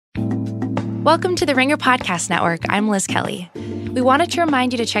Welcome to the Ringer Podcast Network. I'm Liz Kelly. We wanted to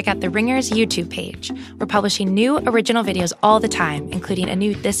remind you to check out the Ringer's YouTube page. We're publishing new original videos all the time, including a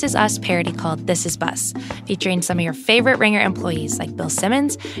new This Is Us parody called This Is Bus, featuring some of your favorite Ringer employees like Bill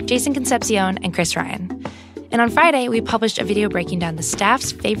Simmons, Jason Concepcion, and Chris Ryan. And on Friday, we published a video breaking down the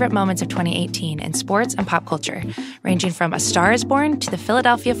staff's favorite moments of 2018 in sports and pop culture, ranging from A Star Is Born to the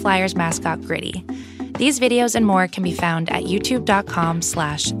Philadelphia Flyers mascot Gritty. These videos and more can be found at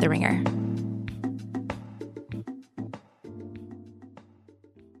youtube.com/The Ringer.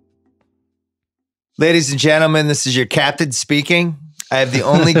 Ladies and gentlemen, this is your captain speaking. I have the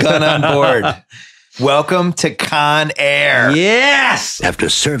only gun on board. Welcome to Con Air. Yes! After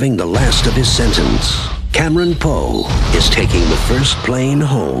serving the last of his sentence, Cameron Poe is taking the first plane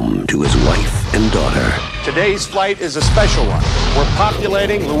home to his wife and daughter. Today's flight is a special one. We're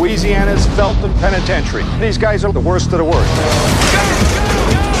populating Louisiana's Felton Penitentiary. These guys are the worst of the worst.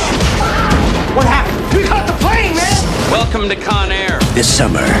 What happened? We caught the plane, man! Welcome to Con Air. This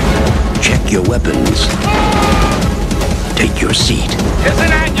summer, check your weapons, take your seat, Isn't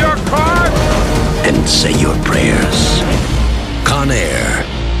that your car? and say your prayers. Con Air,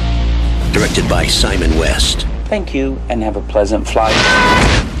 directed by Simon West. Thank you, and have a pleasant flight.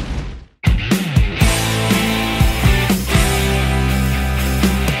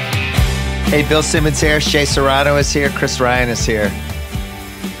 Hey, Bill Simmons here. Shea Serrano is here. Chris Ryan is here.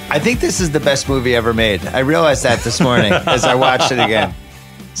 I think this is the best movie ever made. I realized that this morning as I watched it again.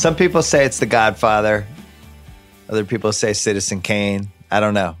 Some people say it's The Godfather. Other people say Citizen Kane. I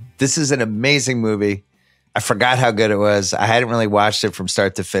don't know. This is an amazing movie. I forgot how good it was. I hadn't really watched it from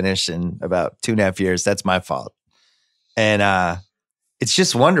start to finish in about 2.5 years. That's my fault. And it's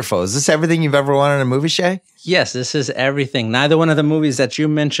just wonderful. Is this everything you've ever wanted in a movie, Shay? Yes, this is everything. Neither one of the movies that you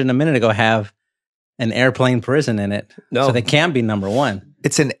mentioned a minute ago have an airplane prison in it. No. So they can't be number one.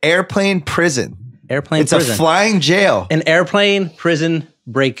 It's an airplane prison. It's a flying jail. An airplane prison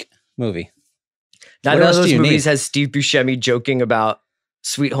break movie. Neither one of those movies has Steve Buscemi joking about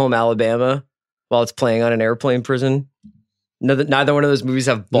Sweet Home Alabama while it's playing on an airplane prison. Neither one of those movies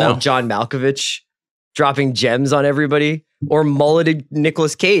have bald John Malkovich dropping gems on everybody, or mulleted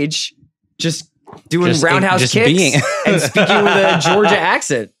Nicolas Cage just doing roundhouse kicks and speaking with a Georgia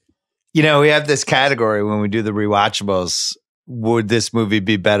accent. You know, we have this category when we do the Rewatchables. Would this movie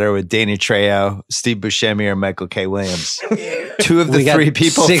be better with Danny Trejo, Steve Buscemi, or Michael K. Williams? Two of the three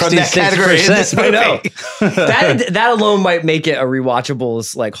people from that category in this movie. I know. that alone might make it a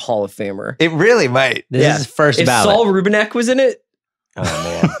Rewatchables like Hall of Famer. It really might. This is first if ballot. Saul Rubinek was in it. Oh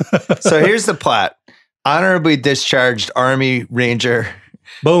man! So here's the plot: honorably discharged Army Ranger.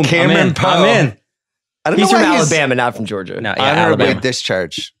 Boom! Cameron Poe. I'm in. I don't He's know from why Alabama, not from Georgia. No, honorably Alabama.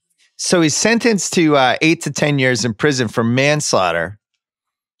 discharged. So he's sentenced to 8 to 10 years in prison for manslaughter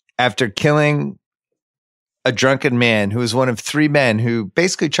after killing a drunken man who was one of three men who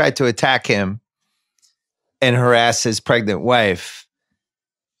basically tried to attack him and harass his pregnant wife.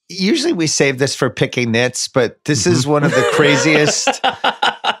 Usually we save this for picking nits, but this is one of the craziest,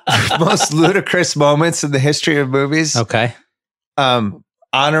 most ludicrous moments in the history of movies. Okay.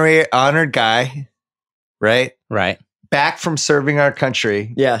 Honored guy, right? Right. Back from serving our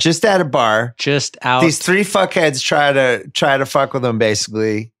country. Yeah. Just at a bar. Just out. These three fuckheads try to fuck with him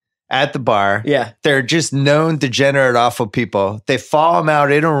basically at the bar. Yeah. They're just known degenerate, awful people. They fall him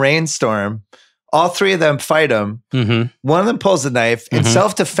out in a rainstorm. All three of them fight him. Mm-hmm. One of them pulls a knife. In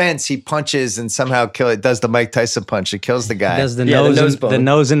self-defense, he punches and somehow does the Mike Tyson punch. It kills the guy. Does the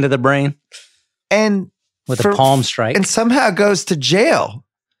nose into the brain. And with a palm strike. And somehow goes to jail.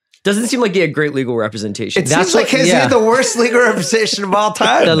 Doesn't seem like he had great legal representation. It seems like he had the worst legal representation of all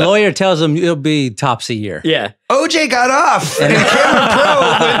time. The lawyer tells him it'll be topsy year. Yeah. OJ got off and Cameron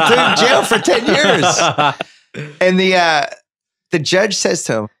Poe went to jail for 10 years. And the judge says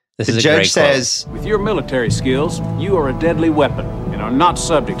to him, with your military skills, you are a deadly weapon and are not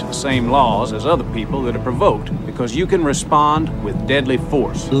subject to the same laws as other people that are provoked because you can respond with deadly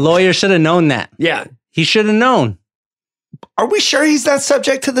force. The lawyer should have known that. Yeah. He should have known. Are we sure he's not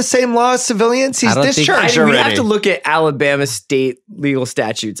subject to the same law as civilians? He's discharged already. We have to look at Alabama state legal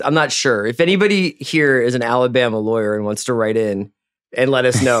statutes. I'm not sure. If anybody here is an Alabama lawyer and wants to write in and let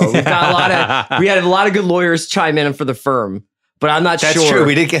us know. We had a lot of good lawyers chime in for the firm, but I'm not sure. That's true.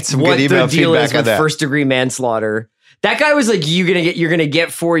 We did get some good email feedback on that. First degree manslaughter. That guy was like, you're gonna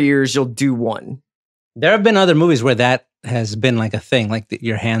get 4 years, you'll do 1. There have been other movies where that has been like a thing, like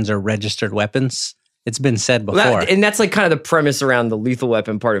your hands are registered weapons. It's been said before. And that's like kind of the premise around the Lethal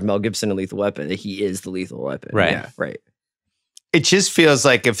Weapon part of Mel Gibson and Lethal Weapon, that he is the lethal weapon. Right. Yeah, right. It just feels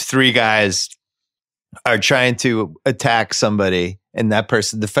like if three guys are trying to attack somebody and that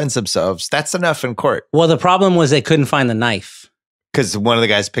person defends themselves, that's enough in court. Well, the problem was they couldn't find the knife. Because one of the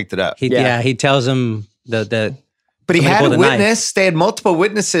guys picked it up. He tells him that. But he had a witness. They had multiple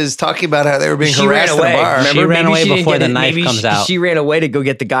witnesses talking about how they were being harassed at a bar. Remember, she ran away before the knife comes out. She ran away to go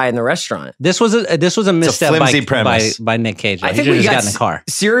get the guy in the restaurant. This was a misstep by Nick Cage. I think we got in the car.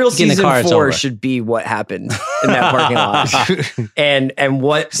 Serial season 4 should be what happened in that parking lot, and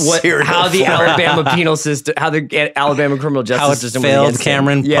how the Alabama penal system, how the Alabama criminal justice system failed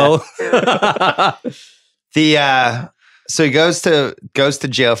Cameron Poe. So he goes to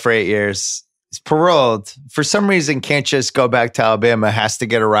jail for 8 years. He's paroled. For some reason, can't just go back to Alabama, has to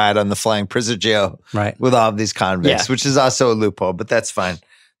get a ride on the flying prison jail with all of these convicts, which is also a loophole, but that's fine.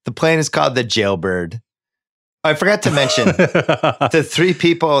 The plane is called the Jailbird. I forgot to mention the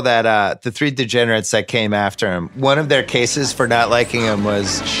three degenerates that came after him. One of their cases for not liking him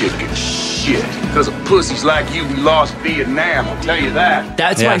was shit. Because of pussies like you, we lost Vietnam, I'll tell you that.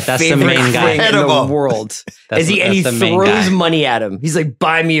 That's my favorite thing in the world. He throws money at him. He's like,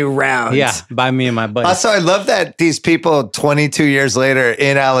 buy me a round. Yeah, buy me and my buddy. Also, I love that these people 22 years later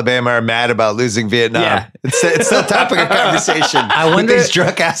in Alabama are mad about losing Vietnam. Yeah. It's the topic of conversation. I wonder, with these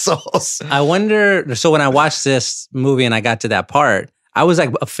drunk assholes. I wonder, so when I watched this movie and I got to that part, I was like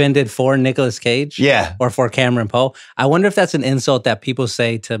offended for Nicolas Cage. Yeah. Or for Cameron Poe. I wonder if that's an insult that people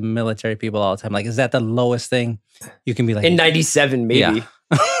say to military people all the time. Like, is that the lowest thing you can be like? In 97, maybe.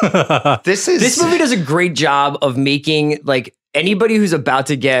 Yeah. This movie does a great job of making like anybody who's about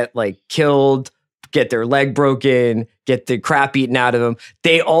to get like killed, get their leg broken, get the crap eaten out of them.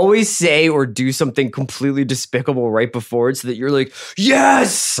 They always say or do something completely despicable right before it so that you're like,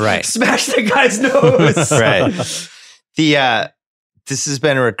 yes, right. Smash that guy's nose. Right. This has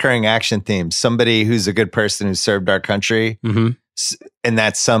been a recurring action theme. Somebody who's a good person who served our country, and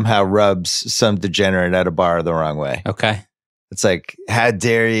that somehow rubs some degenerate at a bar the wrong way. Okay. It's like, how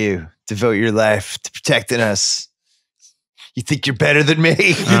dare you devote your life to protecting us? You think you're better than me?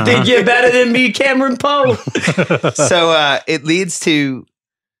 You think you're better than me, Cameron Poe? So it leads to,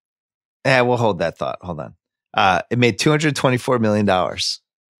 we'll hold that thought. Hold on. It made $224 million.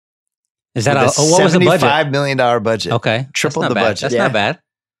 Is that what was the budget? $75 million budget. Okay. Tripled the budget. That's not bad.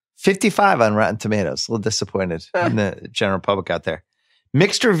 55 on Rotten Tomatoes. A little disappointed in the general public out there.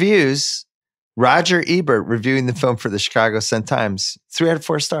 Mixed reviews. Roger Ebert reviewing the film for the Chicago Sun-Times. 3 out of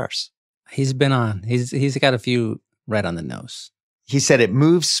 4 stars. He's been on. He's got a few right on the nose. He said it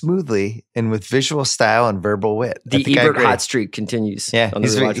moves smoothly and with visual style and verbal wit. The Ebert hot streak continues. Yeah,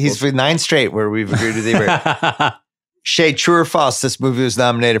 he's for 9 straight where we've agreed with Ebert. Shea, true or false, this movie was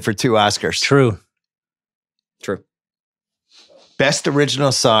nominated for 2 Oscars. True. Best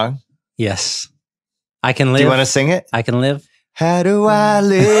original song. Yes. I Can Live. Do you want to sing it? I Can Live. How do I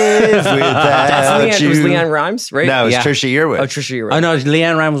live without That's you? It was Leanne Rimes, right? No, it was Trisha Yearwood. Oh, Trisha Yearwood. Oh, no,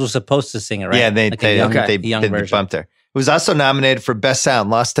 Leanne Rimes was supposed to sing it, right? Yeah, they young version. bumped her. It was also nominated for Best Sound,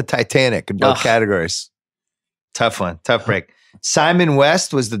 lost to Titanic in both categories. Tough one. Tough break. Simon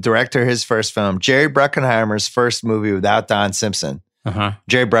West was the director of his first film. Jerry Bruckheimer's first movie without Don Simpson.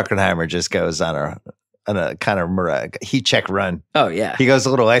 Jerry Bruckheimer just goes on a kind of heat check run. Oh, yeah. He goes a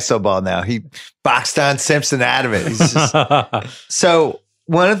little iso ball now. He boxed Don Simpson out of it. So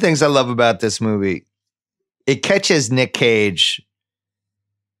one of the things I love about this movie, it catches Nick Cage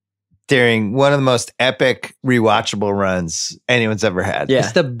during one of the most epic rewatchable runs anyone's ever had. Yeah.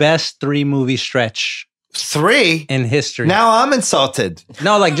 It's the best 3-movie stretch. 3 in history. Now I'm insulted.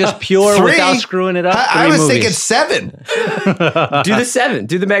 No, like just pure 3? Without screwing it up. I was thinking 7. Do the 7.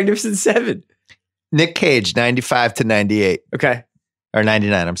 Do the Magnificent 7. Nick Cage, 95 to 98. Okay. Or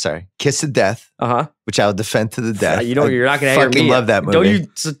 99, I'm sorry. Kiss of Death. Which I'll defend to the death. You're not going to hear me. I fucking love that movie. Don't you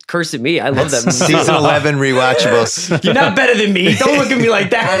curse at me. I love that movie. Season 11 Rewatchables. You're not better than me. Don't look at me like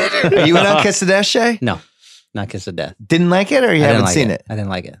that. Are you in on Kiss of Death, Shea? No. Not Kiss of Death. Didn't like it or you haven't seen it? I didn't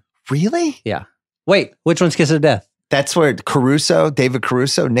like it. Really? Yeah. Wait, which one's Kiss of Death? That's where David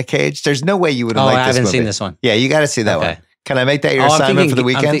Caruso, Nick Cage. There's no way you would have liked this movie. I haven't seen this one. Yeah, you got to see that one. Can I make that your assignment for the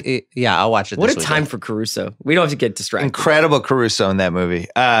weekend? Yeah, I'll watch it What this a weekend. time for Caruso. We don't have to get distracted. Incredible Caruso in that movie.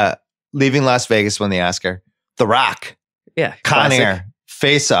 Leaving Las Vegas won the Oscar. The Rock. Yeah. Con Air.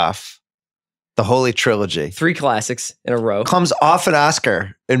 Face Off. The Holy Trilogy. 3 classics in a row. Comes off an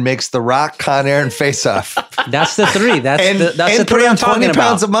Oscar and makes The Rock, Con Air, and Face Off. That's the 3. That's the 3 I'm talking 20 about.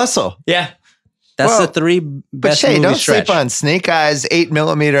 pounds of muscle. Yeah. That's the 3 But best Shea, movie don't stretch. sleep on Snake Eyes,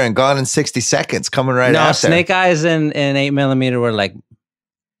 8mm, and Gone in 60 Seconds coming right after. No, Snake Eyes and 8mm were like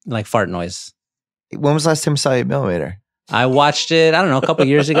fart noise. When was the last time you saw 8mm? I watched it, I don't know, a couple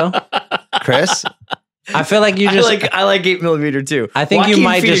years ago. Chris? I feel like you just I like 8mm too. I think Joaquin you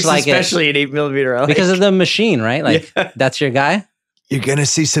might Phoenix just like especially an 8mm because of the machine, right? Like that's your guy. You're gonna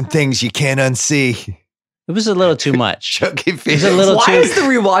see some things you can't unsee. It was a little too much. Joaquin Phoenix. Why is the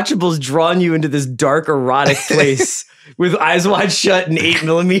Rewatchables drawing you into this dark, erotic place with Eyes Wide Shut and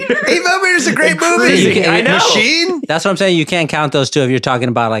 8mm? 8mm is a great movie. I know. Machine. That's what I'm saying. You can't count those two if you're talking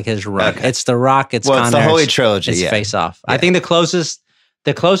about like his run. Okay. It's The Rock. It's Con it's the Air, Holy Trilogy. It's Yeah. Face Off. Yeah. I think the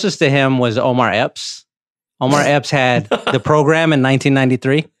closest to him was Omar Epps. Omar Epps had The Program in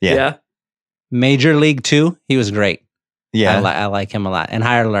 1993. Yeah. Major League 2. He was great. Yeah. I like him a lot. And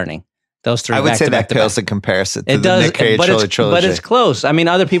Higher Learning. Those three. I would back say to that back to pales back. in comparison to It the does, Nick Cage Holy Trilogy. but it's close. I mean,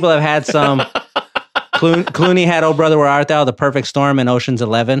 other people have had some. Clooney had Oh Brother Where Art Thou, The Perfect Storm, and Ocean's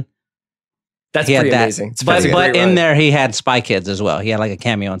 11. That's He had pretty that. amazing. But in there, he had Spy Kids as well. He had like a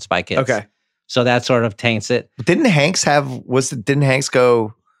cameo in Spy Kids. Okay. So that sort of taints it. Didn't Hanks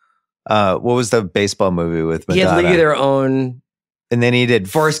go? What was the baseball movie with Madonna? He had League of Their Own. And then he did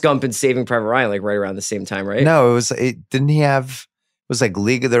Forrest Gump and Saving Private Ryan, like right around the same time, right? No, didn't he have? It was like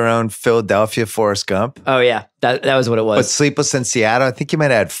League of Their Own, Philadelphia, Forrest Gump. Oh yeah, that was what it was. But Sleepless in Seattle, I think you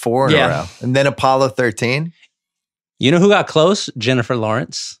might have had 4 in a row, and then Apollo 13. You know who got close? Jennifer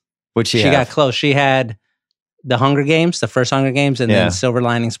Lawrence. She got close. She had the Hunger Games, the first Hunger Games, and then Silver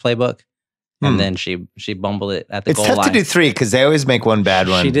Linings Playbook. And then she bumbled it at the goal line. It's tough to do 3 because they always make one bad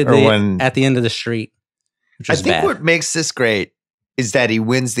one. She did at the end of the street. Which I was think bad. what makes this great is that he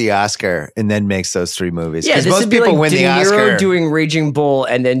wins the Oscar and then makes those 3 movies. Yeah, because this most would be people like win De the Niro Oscar doing Raging Bull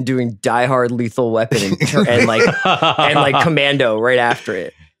and then doing Die Hard, Lethal Weapon, and like Commando right after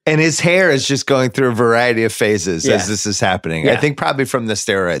it. And his hair is just going through a variety of phases as this is happening. Yeah. I think probably from the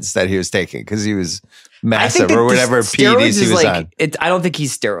steroids that he was taking because he was massive or whatever PEDs he was on. I don't think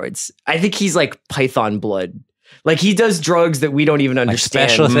he's steroids. I think he's like Python blood. Like he does drugs that we don't even understand. Like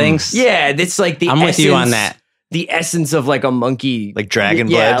special things? Yeah, it's like the I'm with you on that. The essence of like a monkey. Like dragon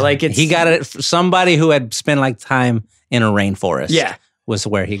blood? Yeah, like he got it. Somebody who had spent like time in a rainforest. Yeah. Was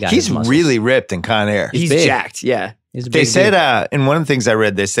where he got He's his muscles. really ripped in Con Air. He's jacked. Yeah. They said, and one of the things I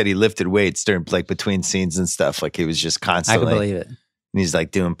read, they said he lifted weights during like between scenes and stuff. Like he was just constantly. I can believe it. And he's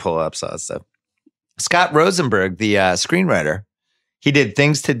like doing pull-ups, all that stuff. Scott Rosenberg, the screenwriter, he did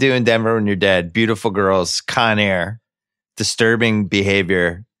Things to Do in Denver When You're Dead, Beautiful Girls, Con Air, Disturbing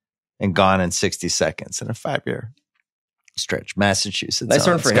Behavior, and Gone in 60 Seconds in a 5-year stretch. Massachusetts. Nice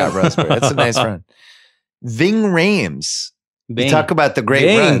run for Scott him. Rosenberg. That's a nice run. Ving Rhames. Bing. You talk about the great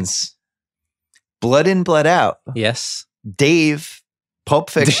Bing. runs. Blood In, Blood Out. Yes. Dave, Pulp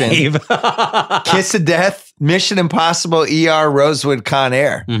Fiction, Dave. Kiss of Death, Mission Impossible, ER, Rosewood, Con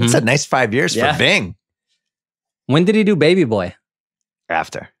Air. Mhm. That's a nice 5 years for Ving. When did he do Baby Boy?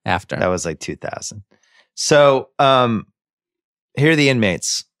 After. After. That was like 2000. So here are the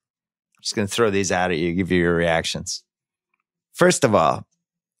inmates. I'm just going to throw these out at you, give you your reactions. First of all,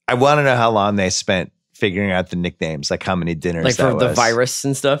 I want to know how long they spent figuring out the nicknames, like how many dinners Like that for the was. virus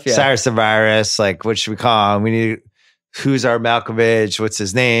and stuff. Yeah. Cyrus the Virus, like what should we call him? We need who's our Malkovich? What's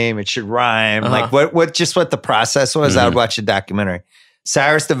his name? It should rhyme. Like what the process was. I would watch a documentary.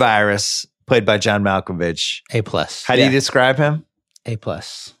 Cyrus the Virus, played by John Malkovich. A+. How do you describe him? A+.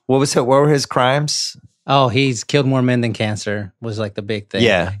 What were his crimes? Oh, he's killed more men than cancer was like the big thing.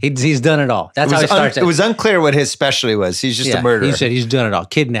 Yeah. He's done it all. That's how he starts it was unclear what his specialty was. He's just a murderer. He said he's done it all.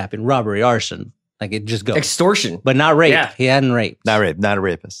 Kidnapping, robbery, arson. Like it just goes. Extortion. But not rape. Yeah. He hadn't raped. Not rape, not a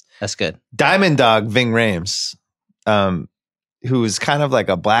rapist. That's good. Diamond Dog Ving Rhames, who was kind of like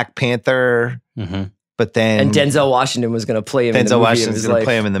a Black Panther, but then And Denzel Washington was going to play him in the movie. Washington was going to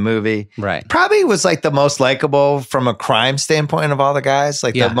play him in the movie. Right. Probably was like the most likable from a crime standpoint of all the guys,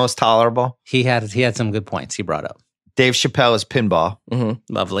 like the most tolerable. He had some good points he brought up. Dave Chappelle is Pinball.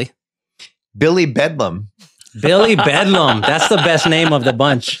 Lovely. Billy Bedlam. Billy Bedlam. That's the best name of the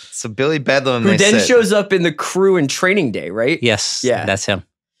bunch. So Billy Bedlam. Who then shows up in The Crew in Training Day, right? Yes. Yeah. That's him.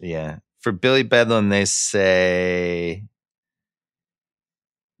 Yeah. For Billy Bedlam, they say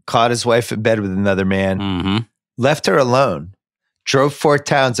caught his wife in bed with another man, left her alone, drove 4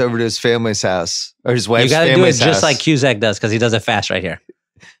 towns over to his family's house, or his wife's family's house. You got to do it just like Cusack does because he does it fast right here.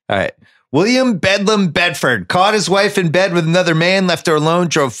 All right. William Bedlam Bedford caught his wife in bed with another man, left her alone,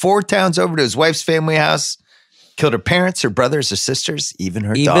 drove 4 towns over to his wife's family house, killed her parents, her brothers, her sisters, even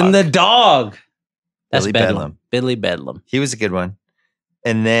her dog. Even the dog. That's Billy Bedlam. Billy Bedlam. He was a good one.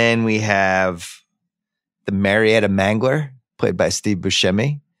 And then we have the Marietta Mangler, played by Steve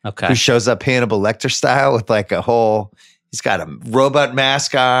Buscemi, who shows up Hannibal Lecter style with like he's got a robot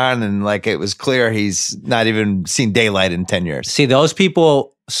mask on, and like it was clear he's not even seen daylight in 10 years. See, those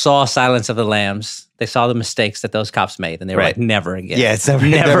people saw Silence of the Lambs. They saw the mistakes that those cops made, and they were like, never again. Yeah, it's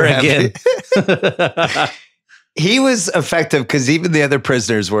never again. He was effective because even the other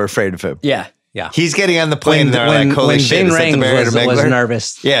prisoners were afraid of him. Yeah. He's getting on the plane and they're like, holy shit, Ving Rhames was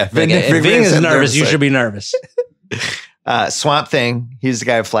nervous. Yeah. If Ving is nervous, you should be nervous. Swamp Thing, he's the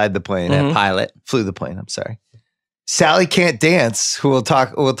guy who flew the plane. Flew the plane, I'm sorry. Sally Can't Dance, who we'll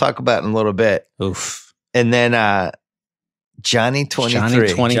talk about in a little bit. Oof. And then Johnny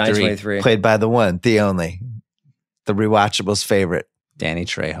 23. Played by the one, the only, the Rewatchables favorite. Danny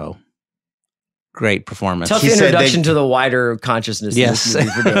Trejo. Great performance. Tough introduction to the wider consciousness. Yes. In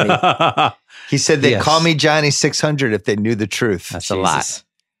this movie for Danny. He said they'd call me Johnny 600 if they knew the truth. That's a lot.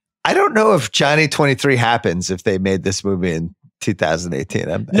 I don't know if Johnny 23 happens if they made this movie in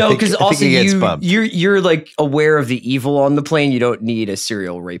 2018. No, because also you're like aware of the evil on the plane. You don't need a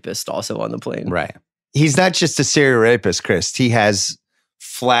serial rapist also on the plane. Right. He's not just a serial rapist, Chris. He has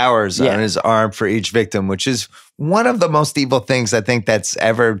flowers on his arm for each victim, which is one of the most evil things I think that's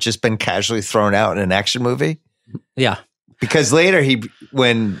ever just been casually thrown out in an action movie. Yeah. Because later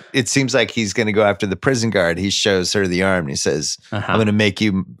when it seems like he's going to go after the prison guard, he shows her the arm and he says, I'm going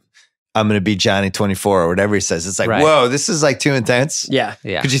to be Johnny 24 or whatever he says. It's like, whoa, this is like too intense. Yeah.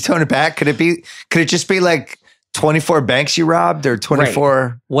 Could you tone it back? Could it just be like 24 banks you robbed or 24?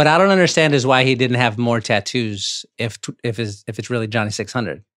 Right. What I don't understand is why he didn't have more tattoos if it's really Johnny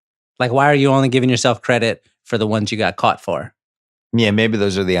 600. Like, why are you only giving yourself credit for the ones you got caught for? Yeah, maybe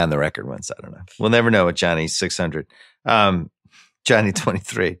those are the on the record ones. I don't know. We'll never know with Johnny 600. Johnny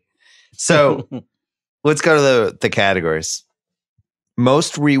 23. So let's go to the categories.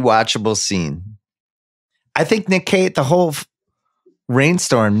 Most rewatchable scene. I think Nick Cage, the whole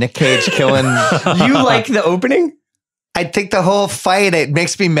rainstorm, Nick Cage killing. You like the opening? I think the whole fight, it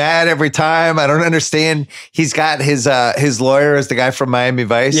makes me mad every time. I don't understand. He's got his lawyer as the guy from Miami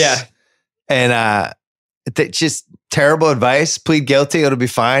Vice. Yeah. And just terrible advice. Plead guilty, it'll be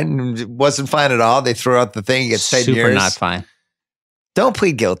fine. It wasn't fine at all. They threw out the thing, he gets 10 years. Super not fine. Don't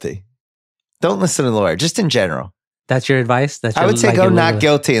plead guilty. Don't listen to the lawyer, just in general. That's your advice? I would say go not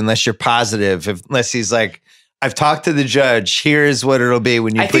guilty unless you're positive. Unless he's like, I've talked to the judge. Here's what it'll be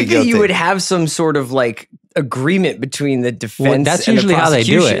when you plead guilty. I think that you would have some sort of like agreement between the defense that's and usually the how they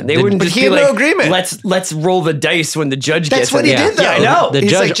do it. They wouldn't just he be had like, no agreement. Let's roll the dice when the judge gets it. That's what he did, though. Yeah, I know. The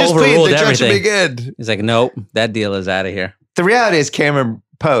He's judge like, just overruled plead, the judge everything. will be good. He's like, nope, that deal is out of here. The reality is Cameron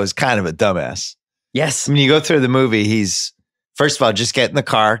Poe is kind of a dumbass. Yes. When you go through the movie, he's, first of all, just get in the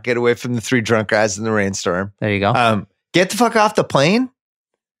car, get away from the three drunk guys in the rainstorm. There you go. Get the fuck off the plane.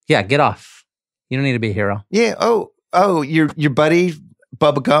 Yeah, get off. You don't need to be a hero. Yeah. Oh, your buddy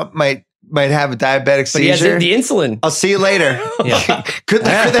Bubba Gump might have a diabetic seizure. But he has the insulin. I'll see you later. Yeah. Good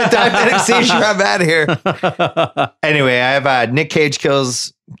luck for that diabetic seizure. I'm out of here. Anyway, I have Nick Cage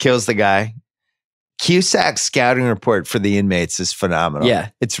kills the guy. Cusack's scouting report for the inmates is phenomenal. Yeah.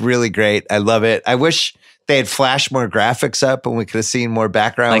 It's really great. I love it. I wish they had flashed more graphics up and we could have seen more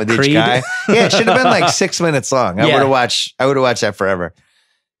background like with Creed? each guy. Yeah, it should have been like 6 minutes long. I would have watched that forever.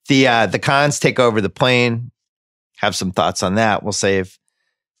 The cons take over the plane. Have some thoughts on that. We'll save.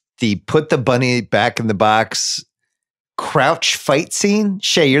 The put the bunny back in the box crouch fight scene.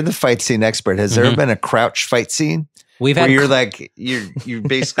 Shea, you're the fight scene expert. Has there ever been a crouch fight scene? We've where had you're like you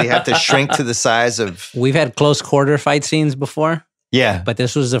basically have to shrink to the size of. We've had close quarter fight scenes before. Yeah, but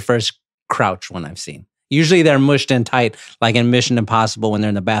this was the first crouch one I've seen. Usually they're mushed in tight, like in Mission Impossible when they're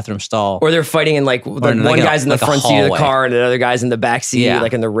in the bathroom stall. Or they're fighting in like one guy's in the front seat of the car and another guy's in the back seat,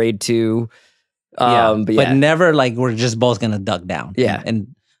 like in the Raid 2. But never like we're just both going to duck down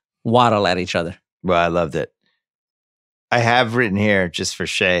and waddle at each other. Well, I loved it. I have written here just for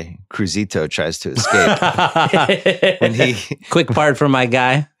Shea, Cruzito tries to escape. Quick part for my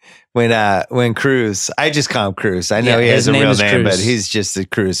guy. When Cruz, I just call him Cruz. I know he has a real name, but he's just a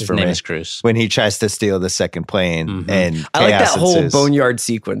Cruz for me. His name is Cruz. When he tries to steal the second plane and I like that whole boneyard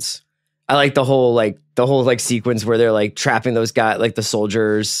sequence. I like the whole sequence where they're like trapping those guys, like the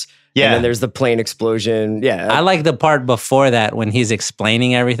soldiers. Yeah. And then there's the plane explosion. Yeah. I like the part before that when he's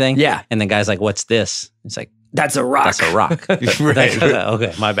explaining everything. Yeah. And the guy's like, what's this? It's like, that's a rock. That's a rock. Right.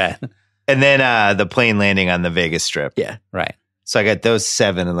 Okay, my bad. And then the plane landing on the Vegas Strip. Yeah. Right. So I got those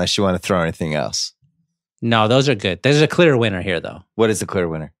 7 unless you want to throw anything else. No, those are good. There's a clear winner here, though. What is the clear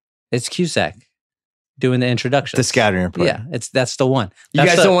winner? It's Cusack doing the introduction. The scouting report. Yeah, that's the one. You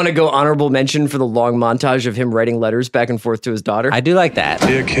guys don't want to go honorable mention for the long montage of him writing letters back and forth to his daughter? I do like that.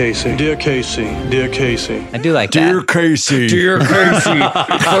 Dear Casey, dear Casey, dear Casey. I do like Dear that. Casey. Dear Casey.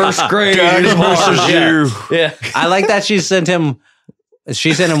 First grade. God misses you. Yeah. I like that she sent him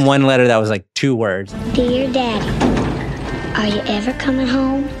one letter that was like 2 words. Dear Daddy. Are you ever coming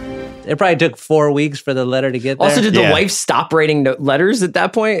home? It probably took 4 weeks for the letter to get there. Also, did the wife stop writing letters at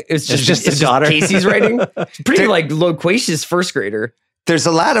that point? It's just the daughter. Casey's writing. Pretty loquacious first grader. There's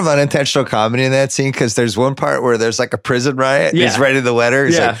a lot of unintentional comedy in that scene because there's one part where there's like a prison riot. Yeah. He's writing the letter.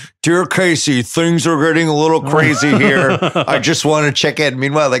 He's like, "Dear Casey, things are getting a little crazy here. I just want to check in."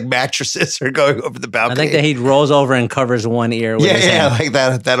 Meanwhile, like mattresses are going over the balcony. I think that he rolls over and covers one ear with his hand. Like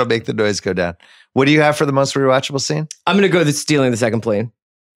that. That'll make the noise go down. What do you have for the most rewatchable scene? I'm going to go with stealing the second plane.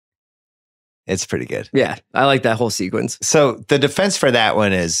 It's pretty good. Yeah, I like that whole sequence. So the defense for that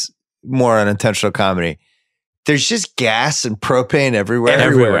one is more unintentional comedy. There's just gas and propane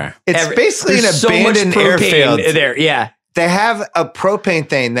everywhere. It's basically an abandoned airfield. There, yeah. They have a propane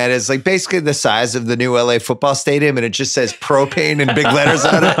thing that is like basically the size of the new LA football stadium, and it just says propane in big letters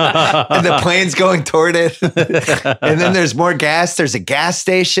on it. And the plane's going toward it. And then there's more gas. There's a gas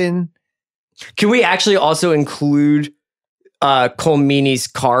station. Can we actually also include Colmini's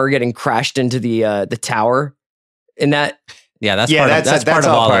car getting crashed into the tower in that? Yeah, that's part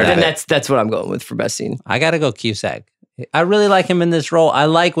of all of it. And that's what I'm going with for best scene. I got to go Cusack. I really like him in this role. I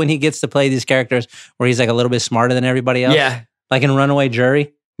like when he gets to play these characters where he's like a little bit smarter than everybody else. Yeah. Like in Runaway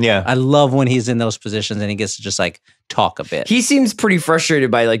Jury. Yeah. I love when he's in those positions and he gets to just like talk a bit. He seems pretty frustrated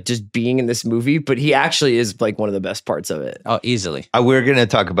by like just being in this movie, but he actually is like one of the best parts of it. Oh, easily. We're going to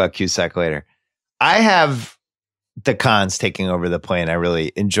talk about Cusack later. I have the cons taking over the plane. I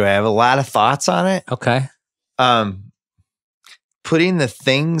really enjoy. I have a lot of thoughts on it. Okay. Putting the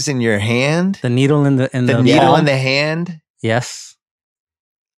things in your hand. The needle in the needle in the hand. Yes.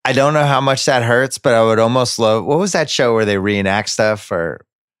 I don't know how much that hurts, but I would almost love. What was that show where they reenact stuff or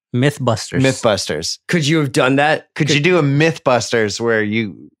Mythbusters? Mythbusters. Could you have done that? Could you do a Mythbusters where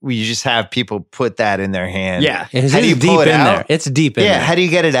you just have people put that in their hand? Yeah. How do you pull it out? There. It's deep in there. Yeah. How do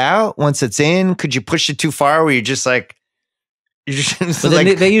you get it out once it's in? Could you push it too far where you just like you just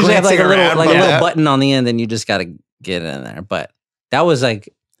like they usually have like a little button on the end, and you just got to get it in there. But that was like,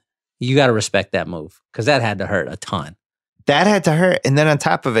 you got to respect that move because that had to hurt a ton. That had to hurt. And then on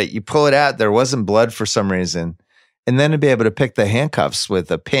top of it, you pull it out. There wasn't blood for some reason. And then to be able to pick the handcuffs with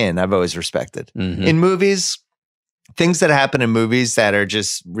a pin, I've always respected. Mm-hmm. In movies, things that happen in movies that are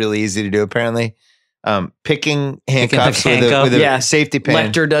just really easy to do, apparently. Picking handcuffs with a safety pin.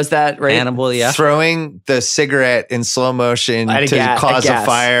 Lecter does that, right? Hannibal, yeah. Throwing the cigarette in slow motion to cause a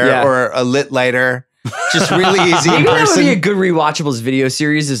fire or a lit lighter. Just really easy in person. That would be a good Rewatchables video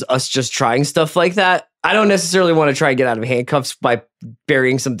series is us just trying stuff like that. I don't necessarily want to try and get out of handcuffs by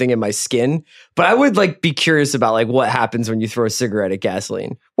burying something in my skin, but I would like be curious about like what happens when you throw a cigarette at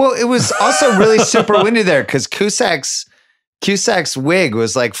gasoline. Well, it was also really super windy there because Cusack's wig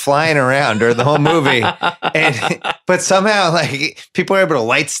was like flying around during the whole movie. But somehow like people are able to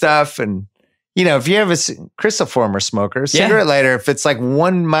light stuff and you know, if you have Chris, a former smoker, cigarette lighter, if it's like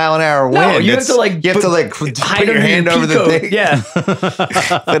 1 mile an hour wind, you have to put your hand over the thing. Yeah.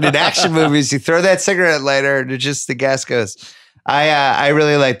 But in action movies, you throw that cigarette lighter and the gas goes. I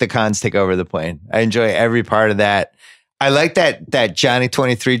really like the cons take over the plane. I enjoy every part of that. I like that Johnny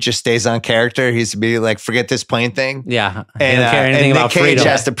 23 just stays on character. He's immediately like, forget this plane thing. Yeah. And Nick Cage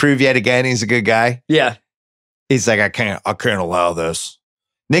has to prove yet again he's a good guy. Yeah. He's like, I can't allow this.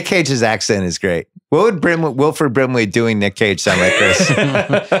 Nick Cage's accent is great. What would Wilford Brimley doing Nick Cage sound like, Chris?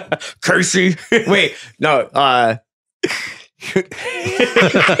 Cursey. Wait, no.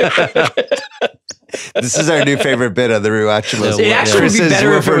 This is our new favorite bit of the Rewatchables. It actually would be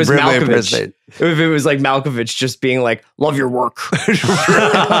better if it was Malkovich. If it was like Malkovich just being like, love your work.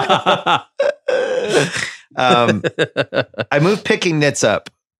 I moved Picking Nits up.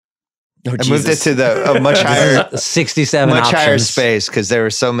 Oh, I moved it to a much higher 67 much options. higher space because there were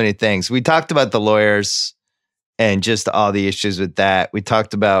so many things. We talked about the lawyers and just all the issues with that. We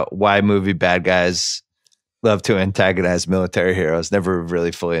talked about why movie bad guys love to antagonize military heroes. Never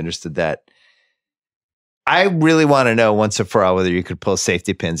really fully understood that. I really want to know once and for all whether you could pull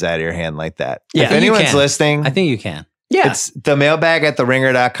safety pins out of your hand like that. Yeah, if anyone's listening, I think you can. Yeah. It's the mailbag at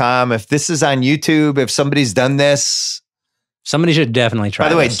theringer.com. If this is on YouTube, if somebody's done this, somebody should definitely try. By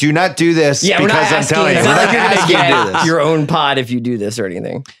the way, do not do this because I'm telling you. It's not like you're going to do this. get your own pod if you do this or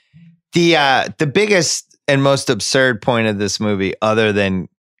anything. The biggest and most absurd point of this movie, other than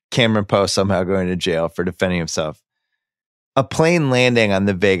Cameron Poe somehow going to jail for defending himself, a plane landing on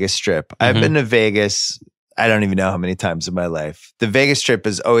the Vegas Strip. Mm-hmm. I've been to Vegas, I don't even know how many times in my life. The Vegas Strip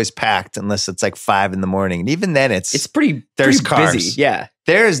is always packed unless it's like 5 in the morning. And even then it's pretty cars. Busy. Yeah.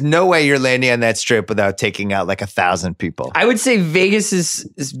 There is no way you're landing on that strip without taking out like 1,000 people. I would say Vegas is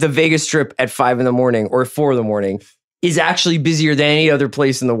the Vegas Strip at 5 in the morning or 4 in the morning is actually busier than any other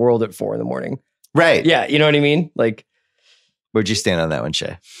place in the world at 4 in the morning. Right. Yeah. You know what I mean? Like, Where'd you stand on that one,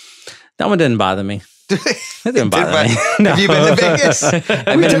 Shea? That one didn't bother me. It didn't bother me. No. Have you been to Vegas? I've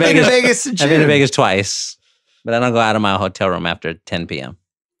been to Vegas twice, but I don't go out of my hotel room after 10 p.m.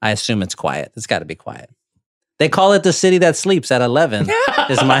 I assume it's quiet. It's got to be quiet. They call it the city that sleeps at 11.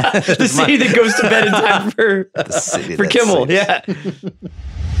 The city that goes to bed in time for Kimmel. Sleeps. Yeah.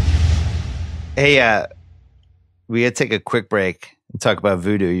 Hey, we got to take a quick break and talk about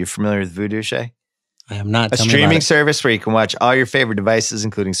Vudu. You familiar with Vudu, Shea? I am not. A streaming service where you can watch all your favorite devices,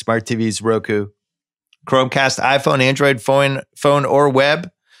 including smart TVs, Roku, Chromecast, iPhone, Android phone or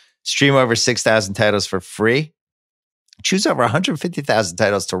web. Stream over 6,000 titles for free. Choose over 150,000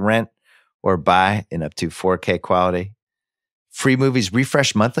 titles to rent or buy in up to 4K quality. Free movies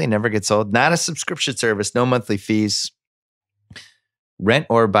refresh monthly, never gets old. Not a subscription service, no monthly fees. Rent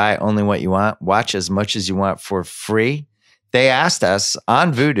or buy only what you want. Watch as much as you want for free. They asked us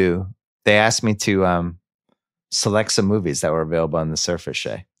on Vudu, they asked me to select some movies that were available on the surface,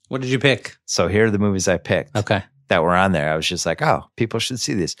 Shea. What did you pick? So here are the movies I picked. Okay. That were on there. I was just like, oh, people should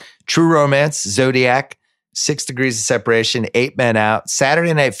see this. True Romance, Zodiac, 6 Degrees of Separation, 8 Men Out,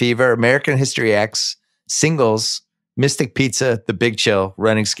 Saturday Night Fever, American History X, Singles, Mystic Pizza, The Big Chill,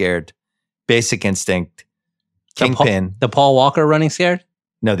 Running Scared, Basic Instinct, Kingpin. The Paul Walker Running Scared?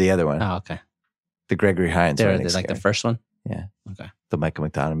 No, the other one. Oh, okay. The Gregory Hines Running Scared. Like the first one? Yeah. Okay. The Michael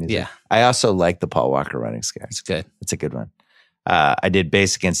McDonald music. Yeah. I also like the Paul Walker Running Scared. It's good. It's a good one. I did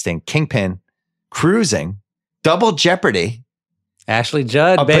Basic Instinct, Kingpin, Cruising, Double Jeopardy. Ashley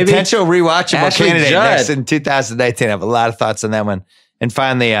Judd, a baby. Potential rewatchable Ashley candidate Judd. next in 2019. I have a lot of thoughts on that one. And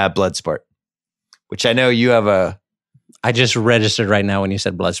finally, Bloodsport, which I know you have a... I just registered right now when you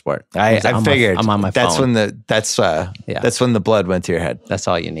said Bloodsport. I figured. I'm on my phone. That's when the blood went to your head. That's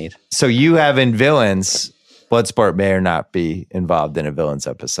all you need. So you have in Villains... Bloodsport may or not be involved in a Villains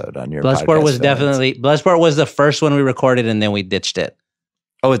episode on your podcast. Bloodsport was the first one we recorded and then we ditched it.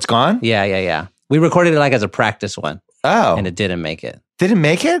 Oh, it's gone? Yeah. We recorded it like as a practice one. Oh. And it didn't make it. Didn't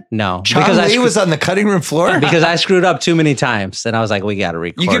make it? No. Because Lee was on the cutting room floor? Because I screwed up too many times and I was like, we got to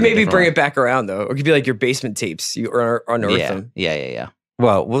record. You could maybe bring it back around though. Or it could be like your basement tapes. You unearth them. Yeah.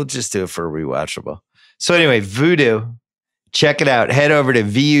 Well, we'll just do it for Rewatchable. So anyway, Vudu. Check it out. Head over to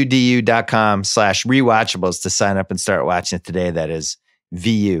vudu.com/rewatchables to sign up and start watching it today. That is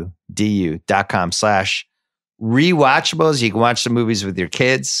vudu.com/rewatchables. You can watch the movies with your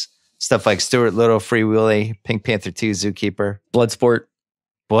kids. Stuff like Stuart Little, Free Willy, Pink Panther 2, Zookeeper, Bloodsport.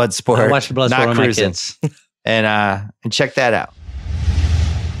 I watched Bloodsport not with cruising. my kids. and check that out.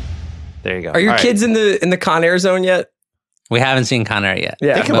 There you go. Are your kids in the Con Air zone yet? We haven't seen Con Air yet.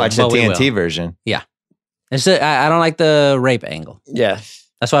 Yeah, they can watch the TNT version. Yeah. I don't like the rape angle. Yeah.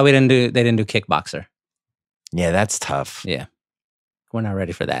 That's why they didn't do Kickboxer. Yeah, that's tough. Yeah. We're not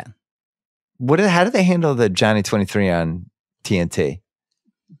ready for that. How did they handle the Johnny 23 on TNT?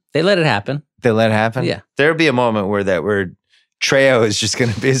 They let it happen. They let it happen? Yeah. There'll be a moment where Trejo is just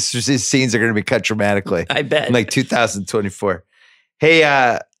going to be, his scenes are going to be cut dramatically. I bet. In like 2024.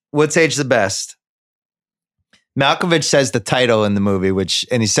 Hey, what's age the best? Malkovich says the title in the movie,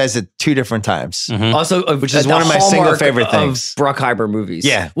 and he says it 2 different times. Mm-hmm. Also, which is one of my single favorite things. Of Bruckheimer movies.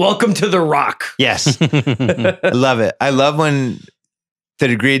 Yeah. Welcome to The Rock. Yes. I love it. I love when the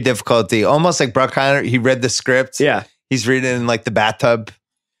degree of difficulty, almost like Bruckheimer, he read the script. Yeah. He's reading in like the bathtub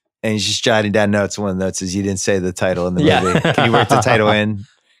and he's just jotting down notes. One of the notes is, you didn't say the title in the movie. Can you work the title in?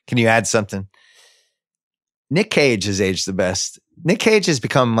 Can you add something? Nick Cage has aged the best. Nick Cage has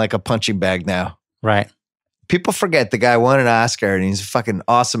become like a punching bag now. Right. People forget the guy won an Oscar and he's a fucking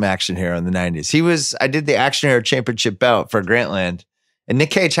awesome action hero in the 90s. I did the Action Hero Championship belt for Grantland, and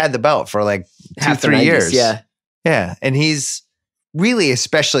Nick Cage had the belt for like 2-3 years. Yeah. Yeah. And he's really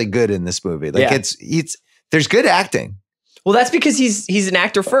especially good in this movie. Like there's good acting. Well, that's because he's an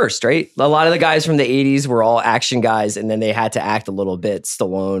actor first, right? A lot of the guys from the 80s were all action guys, and then they had to act a little bit.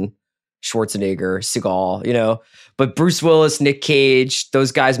 Stallone, Schwarzenegger, Seagal, But Bruce Willis, Nick Cage,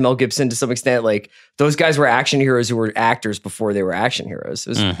 those guys, Mel Gibson to some extent, like those guys were action heroes who were actors before they were action heroes.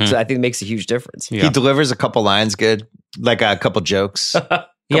 So I think it makes a huge difference. Yeah. He delivers a couple lines good, like a couple jokes, a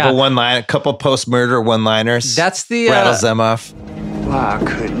couple post-murder one-liners. That's the rattles them off. Why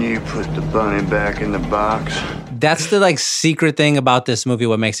couldn't you put the bunny back in the box? That's the like secret thing about this movie.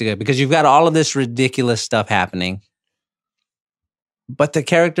 What makes it good, because you've got all of this ridiculous stuff happening. But the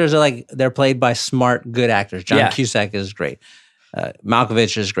characters are they're played by smart, good actors. John Cusack is great.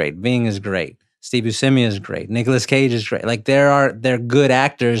 Malkovich is great. Ving is great. Steve Buscemi is great. Nicolas Cage is great. Like they're good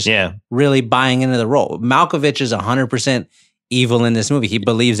actors really buying into the role. Malkovich is 100% evil in this movie. He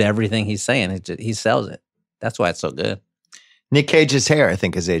believes everything he's saying. He sells it. That's why it's so good. Nick Cage's hair, I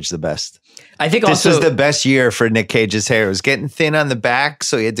think, has aged the best. I think this was the best year for Nick Cage's hair. It was getting thin on the back,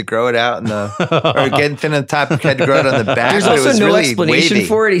 so he had to grow it out or getting thin on the top, he had to grow it on the back. There's also no explanation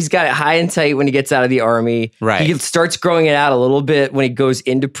for it. He's got it high and tight when he gets out of the army. Right. He starts growing it out a little bit when he goes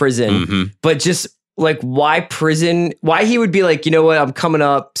into prison, but just like why prison? Why he would be like, you know what? I'm coming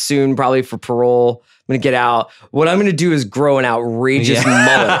up soon, probably for parole. I'm going to get out. What I'm going to do is grow an outrageous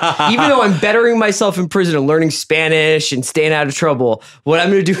mullet. Even though I'm bettering myself in prison and learning Spanish and staying out of trouble, what I'm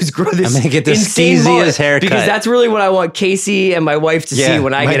going to do is grow this I'm going to get the insane mullet haircut. because that's really what I want Casey and my wife to see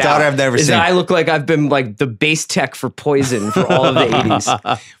when I get out. I've never seen. That I look like I've been like the base tech for poison for all of the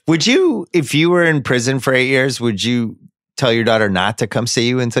 80s. Would you, if you were in prison for 8 years, would you tell your daughter not to come see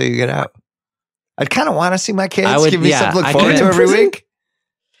you until you get out? I'd kind of want to see my kids. Give me something to look forward to every week.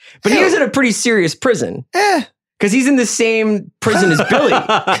 But he was in a pretty serious prison. Because he's in the same prison as Billy.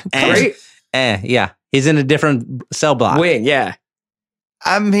 Right? Yeah. He's in a different cell block. Wing, yeah.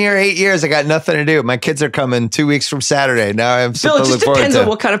 I'm here 8 years. I got nothing to do. My kids are coming 2 weeks from Saturday. Now I have something to look forward to. It just depends on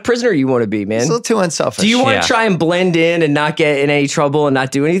what kind of prisoner you want to be, man. It's a little too unselfish. Do you want to try and blend in and not get in any trouble and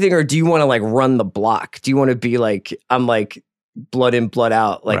not do anything? Or do you want to like run the block? Do you want to be like, I'm like blood in, blood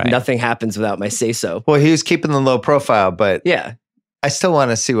out. Like nothing happens without my say so. Well, he was keeping the low profile, but yeah. I still want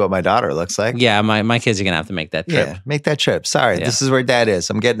to see what my daughter looks like. Yeah, my kids are going to have to make that trip. Yeah, make that trip. Sorry, this is where Dad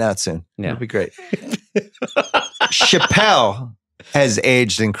is. I'm getting out soon. Yeah. It'll be great. Chappelle has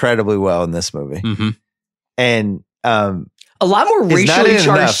aged incredibly well in this movie. And a lot more racially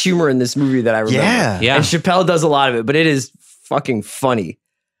charged humor in this movie that I remember. Yeah. And Chappelle does a lot of it, but it is fucking funny.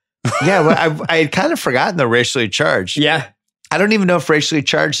 Yeah, well, I had kind of forgotten the racially charged. Yeah. I don't even know if racially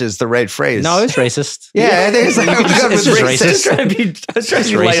charged is the right phrase. No, it's racist. Yeah, I think it's like it's just racist. I was trying to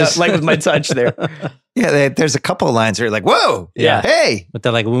be light with my touch there. Yeah, there's a couple of lines where you're like, whoa, yeah, hey. With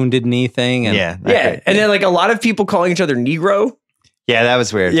the like wounded knee thing. And, yeah. And then like a lot of people calling each other Negro. Yeah, that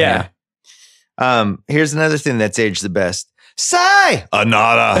was weird. Yeah. Here's another thing that's aged the best. Sigh!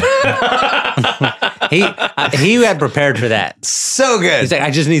 Anada. He had prepared for that. So good. He's like, I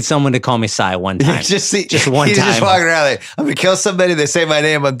just need someone to call me Cy one time. just one time. He's just walking around like, I'm going to kill somebody. They say my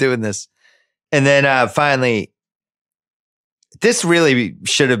name. I'm doing this. And then finally, this really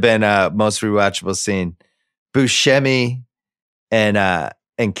should have been most rewatchable scene. Buscemi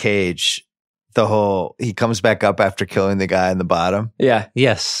and Cage. He comes back up after killing the guy in the bottom. Yeah.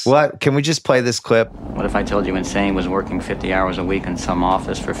 Yes. What? Can we just play this clip? What if I told you Insane was working 50 hours a week in some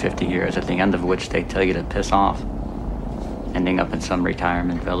office for 50 years, at the end of which they tell you to piss off, ending up in some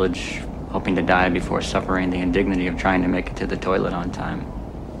retirement village, hoping to die before suffering the indignity of trying to make it to the toilet on time?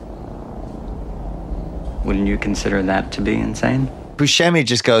 Wouldn't you consider that to be insane? Buscemi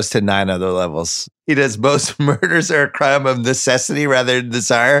just goes to 9 other levels. He does most murders are a crime of necessity rather than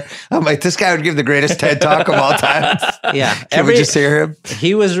desire. I'm like, this guy would give the greatest TED talk of all time. Yeah. Can we just hear him?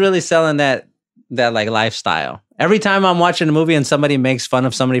 He was really selling that like lifestyle. Every time I'm watching a movie and somebody makes fun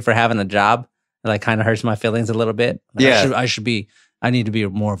of somebody for having a job, it like kind of hurts my feelings a little bit. Like, yeah. I need to be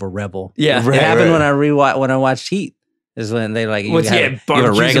more of a rebel. Yeah. It happened when I watched Heat. Is when they like you have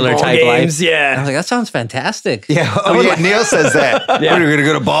a regular type games, life. Yeah, I was like, that sounds fantastic. Yeah, Neil says that. Yeah. What, are we gonna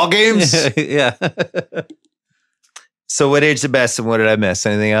go to ball games? Yeah. So, what aged the best, and what did I miss?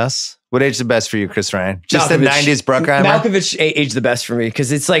 Anything else? What aged the best for you, Chris Ryan? Just the '90s Bruckheimer. Malkovich aged the best for me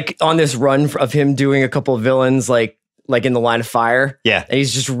because it's like on this run of him doing a couple of villains, like in The Line of Fire. Yeah, and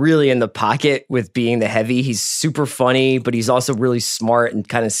he's just really in the pocket with being the heavy. He's super funny, but he's also really smart and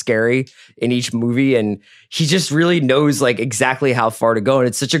kind of scary in each movie, and he just really knows like exactly how far to go. And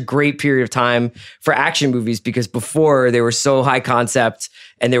it's such a great period of time for action movies because before they were so high concept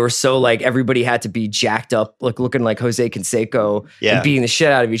and they were so like everybody had to be jacked up, like looking like Jose Canseco and beating the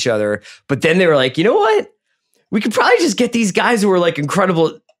shit out of each other. But then they were like, you know what? We could probably just get these guys who are like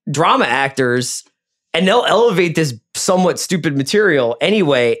incredible drama actors and they'll elevate this somewhat stupid material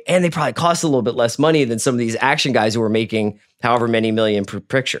anyway. And they probably cost a little bit less money than some of these action guys who are making however many million per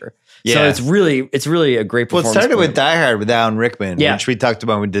picture. Yeah. So it's really a great performance. Well, it started with Die Hard with Alan Rickman, yeah, which we talked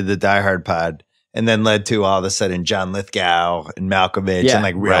about when we did the Die Hard pod, and then led to all of a sudden John Lithgow and Malkovich and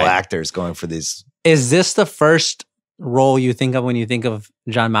like real actors going for these. Is this the first role you think of when you think of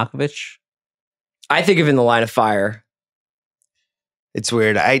John Malkovich? I think of In the Line of Fire. It's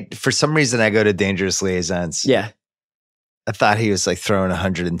weird. For some reason I go to Dangerous Liaisons. Yeah. I thought he was like throwing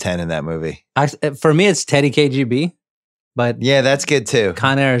 110 in that movie. For me, it's Teddy KGB. But yeah, that's good too.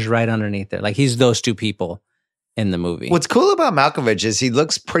 Con Air is right underneath there. Like he's those two people in the movie. What's cool about Malkovich is he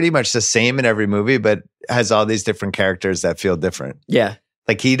looks pretty much the same in every movie, but has all these different characters that feel different. Yeah.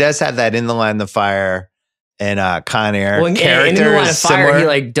 Like he does have that In the Line of Fire and Con Air. Well, character and in the Line of Fire, similar. he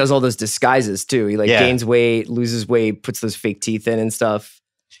like does all those disguises too. He like gains weight, loses weight, puts those fake teeth in and stuff.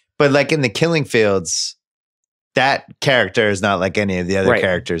 But like in the Killing Fields, that character is not like any of the other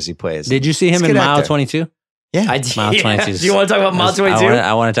characters he plays. Did you see him in Mile 22? Yeah. I did. Mile 22. Do you want to talk about Mile 22?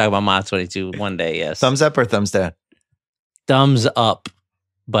 I want to talk about Mile 22 one day, yes. Thumbs up or thumbs down? Thumbs up,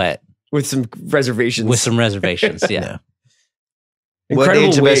 but with some reservations. Yeah. What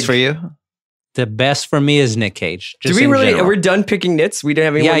age the best for you? The best for me is Nick Cage. Do we really? Are we done picking nits? We didn't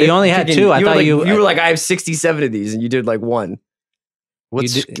have any. Yeah, you only had two. I thought you were like, I have 67 of these, and you did like one.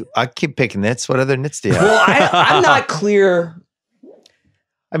 I keep picking nits. What other nits do you have? Well, I'm not clear.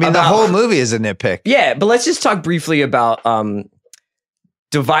 I mean, the whole movie is a nitpick. Yeah, but let's just talk briefly about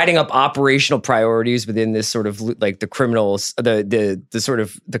dividing up operational priorities within this sort of like the criminals, the sort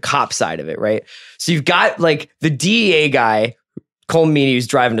of the cop side of it, right? So you've got like the DEA guy, Cole Meany, who's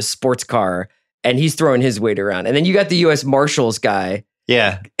driving a sports car, and he's throwing his weight around. And then you got the U.S. Marshals guy.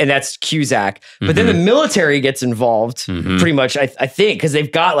 Yeah. And that's Cusack. But then the military gets involved pretty much, I think, because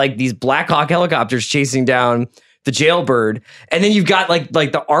they've got like these Black Hawk helicopters chasing down the jailbird. And then you've got like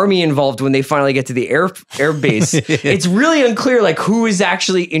the army involved when they finally get to the air base. It's really unclear like who is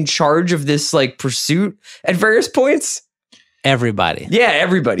actually in charge of this like pursuit at various points. Everybody. Yeah,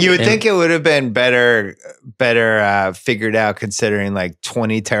 everybody. You would think it would have been better figured out considering like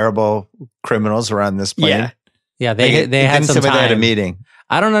 20 terrible criminals were on this plane. Yeah. Yeah, they had some time. They had a meeting.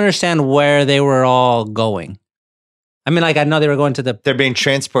 I don't understand where they were all going. I mean, like, I know they were going to They're being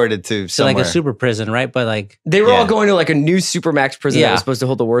transported to somewhere. like a super prison, right? But like... They were all going to like a new supermax prison that was supposed to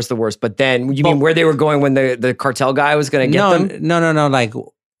hold the worst. But then, you mean where they were going when the cartel guy was going to get them? No. Like,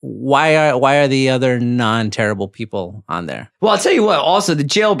 why are the other non-terrible people on there? Well, I'll tell you what. Also, the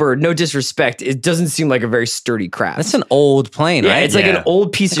jailbird, no disrespect, it doesn't seem like a very sturdy craft. That's an old plane, right? It's like an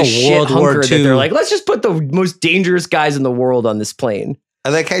old piece of shit World War hunker that II. they're like, let's just put the most dangerous guys in the world on this plane. I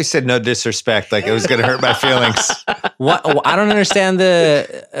like how you said no disrespect, like it was going to hurt my feelings. What? I don't understand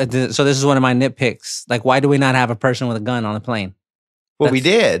so this is one of my nitpicks. Like, why do we not have a person with a gun on the plane? Well, we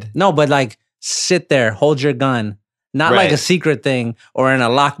did. No, but like, sit there, hold your gun. Not like a secret thing or in a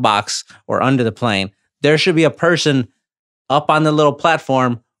lockbox or under the plane. There should be a person up on the little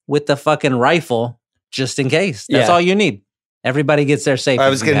platform with the fucking rifle just in case. That's all you need. Everybody gets there safe. I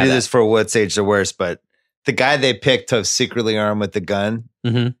was going to do this for What's Age the Worst, but the guy they picked to secretly armed with the gun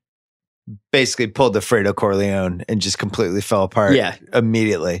basically pulled the Fredo Corleone and just completely fell apart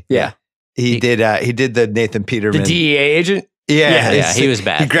immediately. Yeah. He did the Nathan Peterman. The DEA agent? Yeah, he was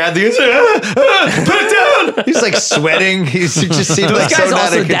bad. He grabbed the put it down. He's like sweating. He just seemed like so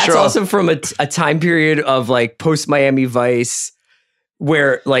out of control. That's also from a time period of like post Miami Vice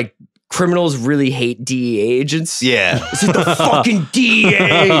where like criminals really hate DEA agents. Yeah. It's like the fucking DEA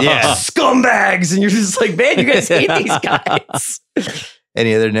scumbags. And you're just like, man, you guys hate these guys.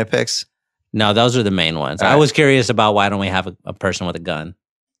 Any other nitpicks? No, those are the main ones. I was curious about why don't we have a person with a gun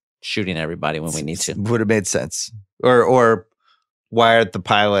shooting everybody when we need to. Would have made sense. Or why aren't the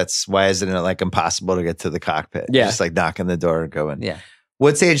pilots, why isn't it like impossible to get to the cockpit? Yeah. Just like knocking the door and going. Yeah.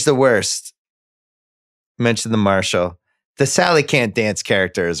 What's Age the Worst? Mention the Marshal. The Sally Can't Dance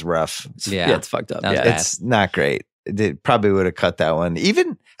character is rough. Yeah, it's fucked up. Yeah. It's not great. It probably would have cut that one.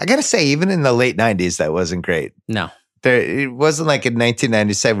 Even, I got to say, even in the late 90s, that wasn't great. No. It wasn't like in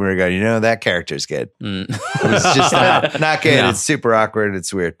 1997 we were going, that character's good. It was just not good. No. It's super awkward.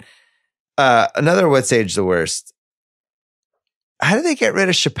 It's weird. Another What's Age the Worst? How did they get rid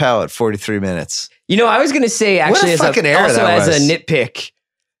of Chappelle at 43 minutes? I was going to say, actually, as a nitpick,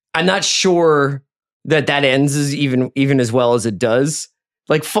 I'm not sure that ends even as well as it does.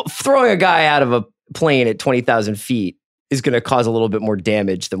 Like throwing a guy out of a plane at 20,000 feet is going to cause a little bit more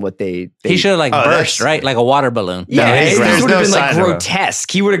damage than what they he should have burst, right? Like a water balloon. Yeah, it would have been like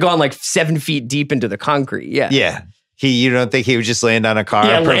grotesque. He would have gone like 7 feet deep into the concrete. Yeah. Yeah. You don't think he would just land on a car?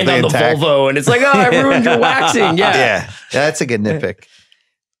 Yeah, land on the Volvo, and it's like, I ruined your waxing. Yeah. Yeah, that's a good nitpick.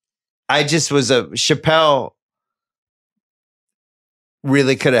 I just was Chappelle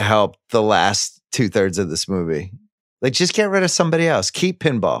really could have helped the last 2/3 of this movie. Like, just get rid of somebody else. Keep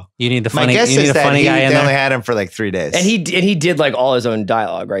Pinball. You need the funny. My guess is that they only had him for like 3 days, and he did like all his own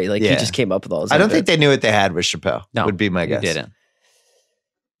dialogue, right? Like he just came up with all his. I don't think they knew what they had with Chappelle. No, would be my guess. Didn't.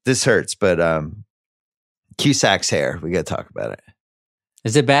 This hurts, but Cusack's hair. We got to talk about it.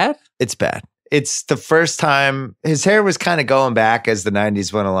 Is it bad? It's bad. It's the first time his hair was kind of going back as the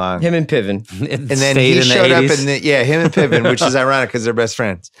 90s went along. Him and Piven. And then he showed up in him and Piven, which is ironic because they're best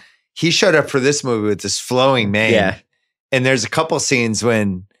friends. He showed up for this movie with this flowing mane. Yeah. And there's a couple scenes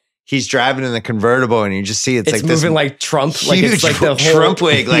when he's driving in the convertible and you just see it's like moving like Trump. Huge like it's like the Trump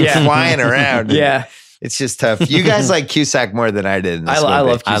wig flying around. Yeah. It's just tough. You guys like Cusack more than I did in this movie. I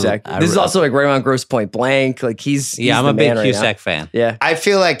love Cusack. This is also like right around Grosse Point Blank. Like he's I'm a big Cusack fan. Yeah. I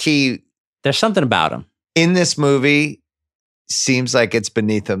feel like there's something about him. In this movie, seems like it's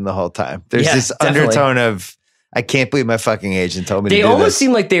beneath him the whole time. There's this definitely. undertone of, I can't believe my fucking agent told me to do this. They almost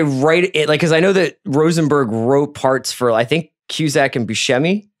seem like they write it, like, because I know that Rosenberg wrote parts for, I think, Cusack and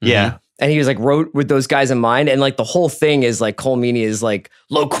Buscemi. Yeah. And he was like, wrote with those guys in mind. And like the whole thing is like, Cole Meany is like,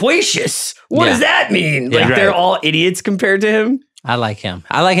 loquacious. What does that mean? Like they're all idiots compared to him. I like him.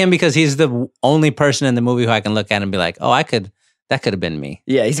 I like him because he's the only person in the movie who I can look at and be like, oh, that could have been me.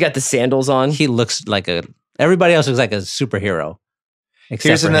 Yeah, he's got the sandals on. He looks like everybody else looks like a superhero.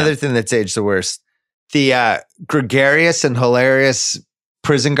 Here's another thing that's aged the worst. The gregarious and hilarious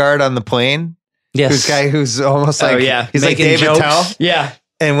prison guard on the plane. Yes. This guy who's almost like, he's like David Tell. Yeah.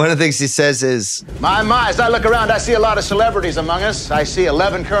 And one of the things he says is, My, as I look around, I see a lot of celebrities among us. I see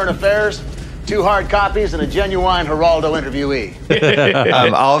 11 current affairs, 2 hard copies, and a genuine Geraldo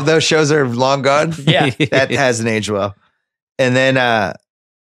interviewee. all of those shows are long gone. Yeah. That hasn't aged well. And then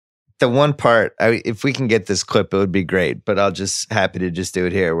the one part, if we can get this clip, it would be great, but I'll just happy to just do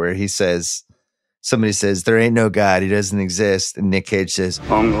it here, where he says, somebody says, there ain't no God, he doesn't exist. And Nick Cage says,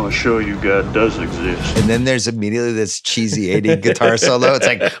 I'm going to show you God does exist. and then there's immediately this cheesy 80s guitar solo. It's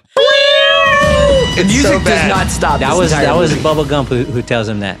like, The music so does not stop. That was Bubba Gump who tells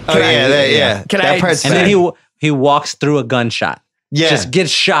him that. oh yeah. Can that I- part's And bad. then he walks through a gunshot. Yeah. Just gets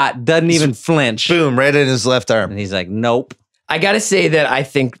shot, doesn't even flinch. boom, right in his left arm. And he's like, nope. I got to say that I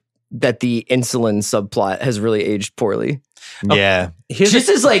think that the insulin subplot has really aged poorly. Yeah. Just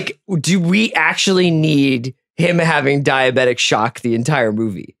as like, do we actually need him having diabetic shock the entire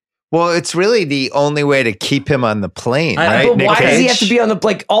movie? Well, it's really the only way to keep him on the plane, right? But Nick why does he Cage? have to be on the,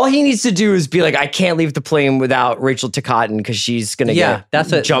 like, all he needs to do is be like, I can't leave the plane without Rachel Ticotin because she's going to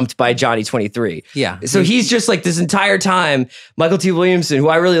get jumped by Johnny 23. Yeah. So he's just like this entire time, Michael T. Williamson, who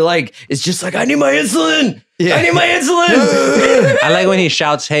I really like, is just like, I need my insulin. Yeah. I need my insulin. I like when he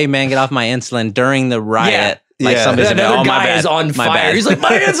shouts, hey man, get off my insulin during the riot. Like somebody's like, Another oh, my guy bad. is on My fire. bad. He's like,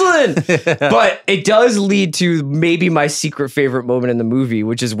 my insulin. But it does lead to maybe my secret favorite moment in the movie,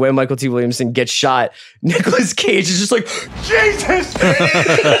 which is when Michael T. Williamson gets shot. Nicolas Cage is just like, Jesus.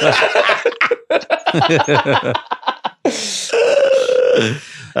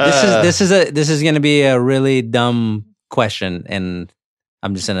 This is going to be a really dumb question, and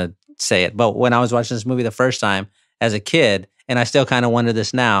I'm just going to say it. But when I was watching this movie the first time as a kid, and I still kind of wonder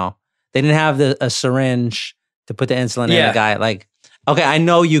this now, they didn't have a syringe to put the insulin in the guy. Like, okay, I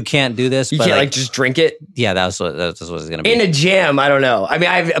know you can't do this. You but can't like just drink it. Yeah, that's what it's going to be. In a jam, I don't know. I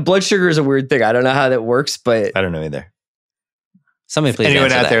mean, blood sugar is a weird thing. I don't know how that works, but I don't know either. Somebody please Anyone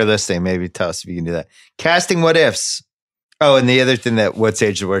answer out that. there listening, maybe tell us if you can do that. Casting what ifs. Oh, and the other thing that what's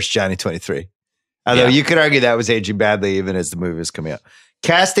aged the worst, Johnny 23. Although you could argue that was aging badly even as the movie was coming out.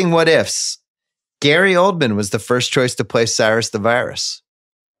 Casting what ifs. Gary Oldman was the first choice to play Cyrus the Virus.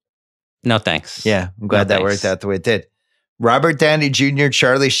 No thanks. Yeah, I'm glad that worked out the way it did. Robert Downey Jr.,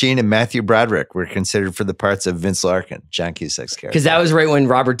 Charlie Sheen, and Matthew Broderick were considered for the parts of Vince Larkin, John Cusack's character. because that was right when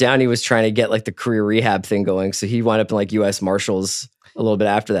Robert Downey was trying to get like the career rehab thing going. So he wound up in like U.S. Marshals a little bit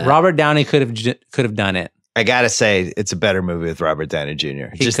after that. Robert Downey could have done it. I gotta say, it's a better movie with Robert Downey Jr.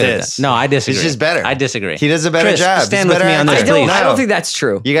 He just could have is. done- No, I disagree. It's just better. I disagree. He does a better Chris, job. stand He's a with me better on this, actor. please. I don't think that's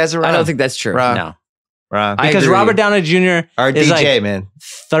true. You guys are wrong. I don't think that's true. Wrong. No. Wrong. Because agree. Robert Downey Jr. Our is DJ, like man.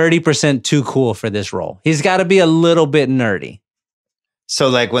 30% too cool for this role. He's got to be a little bit nerdy. So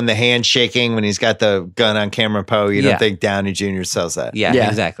like when the hand's shaking, when he's got the gun on camera, Poe, you Yeah. don't think Downey Jr. sells that? Yeah, Yeah.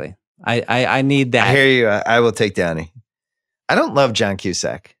 exactly. I need that. I hear you. I will take Downey. I don't love John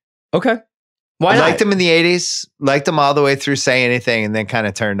Cusack. Okay. Why I not? liked him in the 80s, liked him all the way through Say Anything, and then kind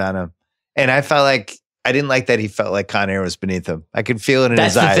of turned on him. And I felt like, I didn't like that he felt like Con Air was beneath him. I could feel it in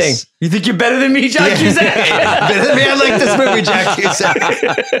That's his the eyes. thing. You think you're better than me, John Cusack? Better than me. I like this movie, John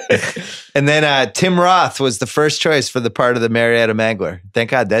Cusack. And then Tim Roth was the first choice for the part of the Marietta Mangler. Thank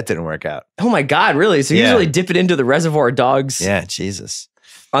God that didn't work out. Oh my God, really? So he's Yeah. really dipping into the Reservoir Dogs Yeah, Jesus.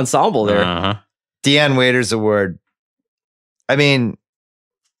 ensemble there. Uh-huh. Deion Waiters Award. I mean,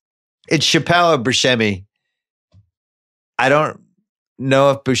 it's Chappelle or Buscemi. I don't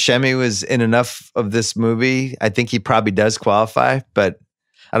know if Buscemi was in enough of this movie. I think he probably does qualify, but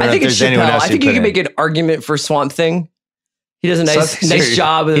I don't know if it's there's anyone Chappelle. else I think you you can put make in. an argument for Swamp Thing. He does a nice Swamp-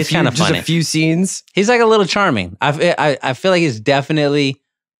 job with He's kinda just funny. a few scenes. He's like a little charming. I feel like he's definitely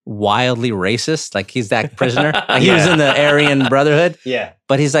wildly racist. Like he's that prisoner. Like he was in the Aryan Brotherhood. Yeah.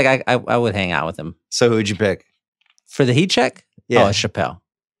 But he's like, I would hang out with him. So who'd you pick? For the heat check? Yeah. Oh, it's Chappelle.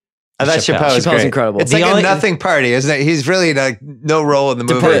 I thought Chappelle was great. Incredible. It's like a nothing party, isn't it? He's really like no role in the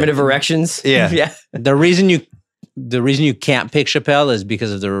movie. Department of Erections. Yeah. Yeah. The reason you can't pick Chappelle is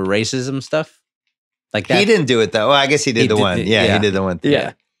because of the racism stuff. Like that. He didn't do it though. Well, I guess he did the one. Yeah, he did the one.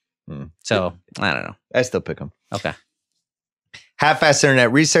 Yeah. So I don't know. I still pick him. Okay. Half-assed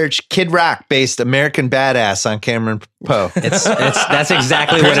internet research. Kid Rock based American Badass on Cameron Poe. That's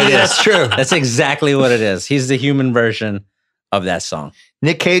exactly what it is. That's true. That's exactly what it is. He's the human version of that song.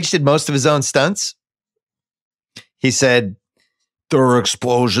 Nick Cage did most of his own stunts. He said, "There are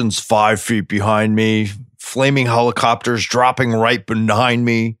explosions 5 feet behind me, flaming helicopters dropping right behind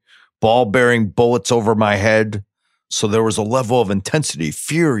me, ball-bearing bullets over my head. So there was a level of intensity,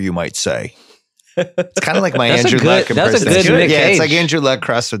 fear, you might say." It's kind of like my Andrew Luck impersonation. That's a good Nick Cage. It's like Andrew Luck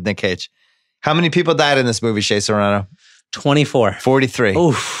crossed with Nick Cage. How many people died in this movie, Shea Serrano? 24. 43.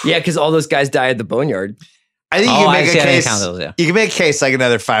 Oof. Yeah, because all those guys died at the Boneyard. I think you can make a case. I didn't count those, yeah. You can make a case like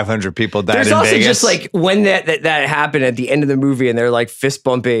another 500 people died in Vegas. There's also just like when that happened at the end of the movie and they're like fist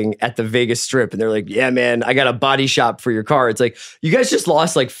bumping at the Vegas Strip and they're like, "Yeah, man, I got a body shop for your car." It's like, you guys just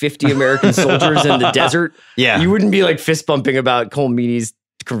lost like 50 American soldiers in the desert. Yeah. You wouldn't be like fist bumping about Cole Meany's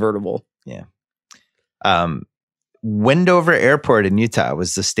convertible. Yeah. Wendover Airport in Utah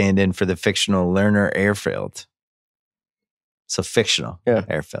was the stand-in for the fictional Lerner Airfield. So fictional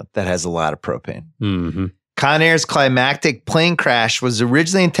airfield that has a lot of propane. Mm-hmm. Con Air's climactic plane crash was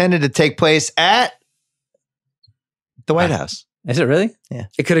originally intended to take place at the White House. Is it really? Yeah.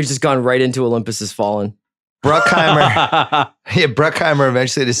 It could have just gone right into Olympus Has Fallen. Bruckheimer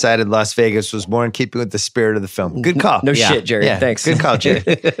eventually decided Las Vegas was more in keeping with the spirit of the film. Good call. No shit, Jerry. Yeah, thanks. Good call, Jerry.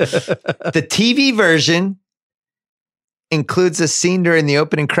 The TV version includes a scene during the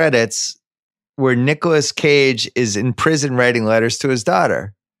opening credits where Nicolas Cage is in prison writing letters to his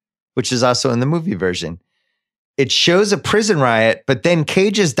daughter, which is also in the movie version. It shows a prison riot, but then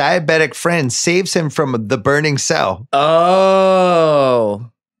Cage's diabetic friend saves him from the burning cell.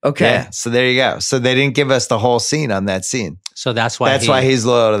 Oh, okay. Yeah, so there you go. So they didn't give us the whole scene on that scene. So that's why he's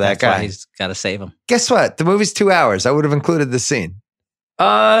loyal to that guy. Why he's got to save him. Guess what? The movie's 2 hours. I would have included the scene.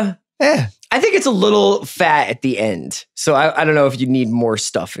 Yeah. I think it's a little fat at the end. So I don't know if you need more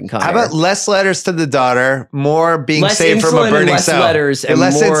stuff in Con Air. How about less letters to the daughter, more being saved from a burning cell? Letters and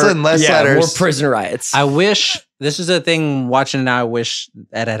less more, insulin, less letters. More prison riots. I wish, this is a thing watching it now, I wish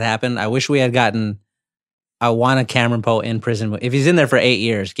that had happened. I wish we had gotten, I want a Cameron Poe in prison. If he's in there for 8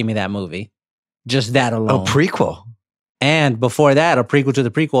 years, give me that movie. Just that alone. A prequel. And before that, a prequel to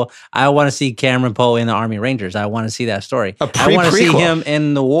the prequel, I want to see Cameron Poe in the Army Rangers. I want to see that story. I want to see him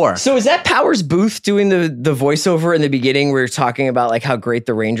in the war. So is that Powers Booth doing the voiceover in the beginning where you're talking about like how great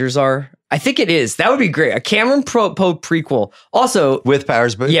the Rangers are? I think it is. That would be great. A Cameron Poe prequel. Also with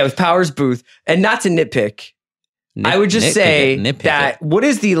Powers Booth? Yeah, with Powers Booth. And not to nitpick, I would just say that what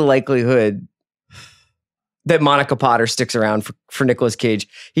is the likelihood that Monica Potter sticks around for Nicolas Cage?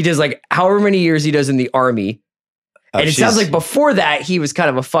 He does like however many years he does in the Army. And it sounds like before that, he was kind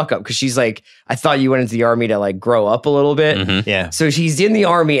of a fuck up because she's like, "I thought you went into the Army to like grow up a little bit." Mm-hmm. Yeah. So he's in the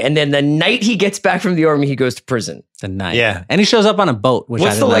Army. And then the night he gets back from the Army, he goes to prison. The night. Yeah. And he shows up on a boat, which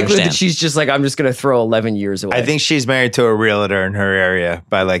What's I the didn't likelihood understand. that she's just like, "I'm just going to throw 11 years away"? I think she's married to a realtor in her area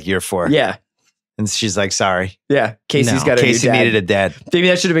by like year 4. Yeah. And she's like, "Sorry." Yeah. Casey's got a Casey new dad. needed a dad. Maybe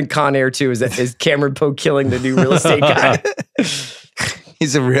that should have been Con Air too. Is Cameron Poe killing the new real estate guy?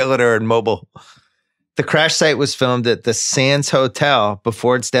 He's a realtor in Mobile. The crash site was filmed at the Sands Hotel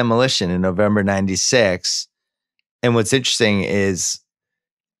before its demolition in November 96. And what's interesting is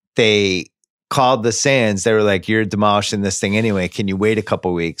they called the Sands. They were like, "You're demolishing this thing anyway. Can you wait a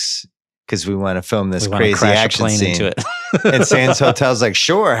couple weeks? Because we want to film this crazy action scene." Into it. And Sands Hotel's like,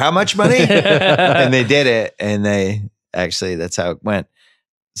 "Sure. How much money?" And they did it. And that's how it went.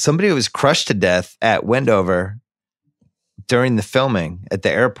 Somebody was crushed to death at Wendover during the filming at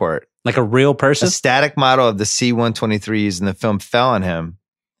the airport. Like a real person? A static model of the C-123 used in the film fell on him,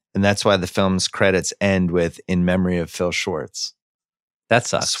 and that's why the film's credits end with "In memory of Phil Schwartz." That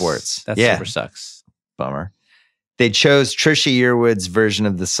sucks. Schwartz. That super sucks. Bummer. They chose Trisha Yearwood's version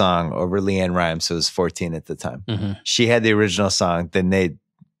of the song over Leanne Rimes, who was 14 at the time. Mm-hmm. She had the original song. Then they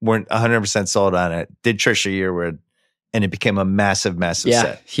weren't 100% sold on it. Did Trisha Yearwood, and it became a massive, massive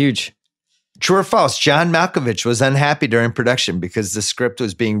set. Huge. True or false, John Malkovich was unhappy during production because the script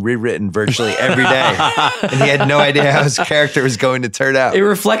was being rewritten virtually every day. And he had no idea how his character was going to turn out. It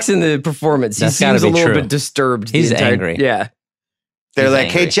reflects in the performance. He seems a little bit disturbed. He's angry. Yeah. They're like,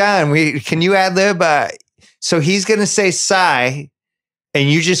 "Hey, John, can you ad-lib?" So he's going to say "sigh,"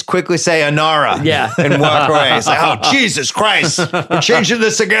 and you just quickly say "Anara." Yeah. And walk away. It's like, "Oh, Jesus Christ. We're changing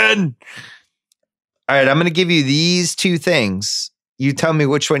this again." All right, I'm going to give you these two things. You tell me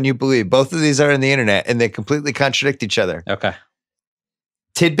which one you believe. Both of these are on the internet, and they completely contradict each other. Okay.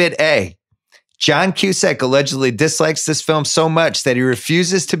 Tidbit A. John Cusack allegedly dislikes this film so much that he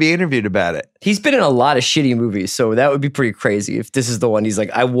refuses to be interviewed about it. He's been in a lot of shitty movies, so that would be pretty crazy if this is the one he's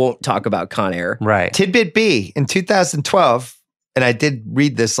like, I won't talk about Con Air. Right. Tidbit B. In 2012, and I did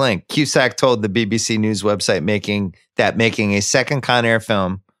read this link, Cusack told the BBC News website making a second Con Air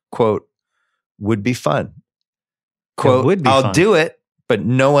film, quote, would be fun. Quote, I'll do it, but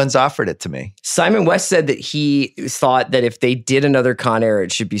no one's offered it to me. Simon West said that he thought that if they did another Con Air,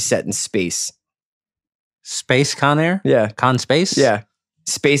 it should be set in space. Space Con Air? Yeah. Con Space? Yeah.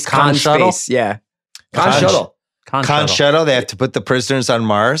 Space Con Shuttle? Space. Yeah. Con Shuttle. Con Shuttle. They have to put the prisoners on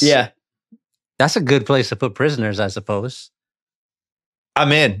Mars. Yeah. That's a good place to put prisoners, I suppose.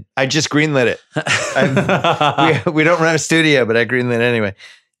 I'm in. I just greenlit it. We don't run a studio, but I greenlit it anyway.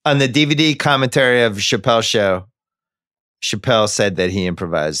 On the DVD commentary of Chappelle's show, Chappelle said that he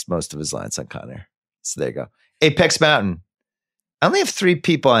improvised most of his lines on Con Air. So there you go. Apex Mountain. I only have 3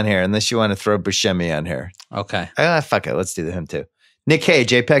 people on here, unless you want to throw Buscemi on here. Okay. Fuck it. Let's do him too. Nick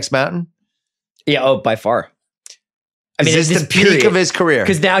Cage, Apex Mountain? Yeah, by far. I mean, is this the peak of his career?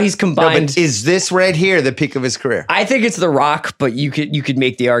 Because now he's combined. No, but is this right here the peak of his career? I think it's The Rock, but you could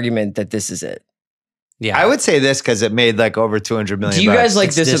make the argument that this is it. Yeah. I would say this because it made like over $200 million. Do you guys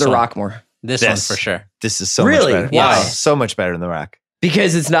like this or The Rock more? This one for sure. This is so really? much better. Why? Yes, so much better than The Rock.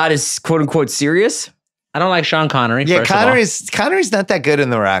 Because it's not as quote unquote serious? I don't like Sean Connery. Yeah, Connery's not that good in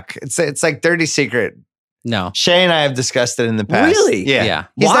The Rock. It's like Dirty Secret. No. Shay and I have discussed it in the past. Really? Yeah.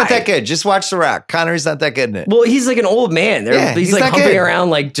 He's not that good. Just watch The Rock. Connery's not that good in it. Well, he's like an old man. He's like humping good. around,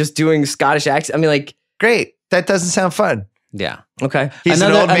 like just doing Scottish accent. I mean, like, great. That doesn't sound fun. Yeah. Okay. He's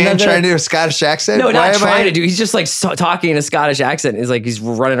an old man trying to do a Scottish accent? No, not trying to do. He's just like talking in a Scottish accent. He's like, he's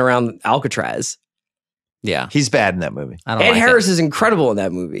running around Alcatraz. Yeah. He's bad in that movie. Ed Harris is incredible in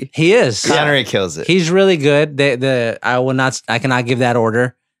that movie. He is. Connery kills it. He's really good. I cannot give that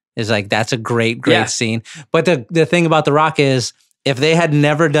order. Is like, that's a great scene. But the thing about The Rock is, if they had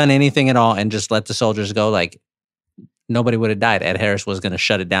never done anything at all and just let the soldiers go, like, nobody would have died. Ed Harris was going to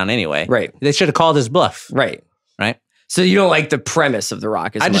shut it down anyway. Right. They should have called his bluff. Right. Right. So you don't like the premise of The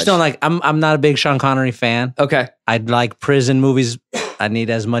Rock as much? I just don't like, I'm not a big Sean Connery fan. Okay. I'd like prison movies. I need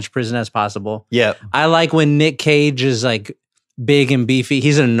as much prison as possible. Yeah. I like when Nick Cage is like big and beefy.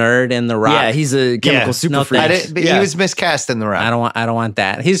 He's a nerd in The Rock. Yeah, he's a chemical super freak. He was miscast in The Rock. I don't want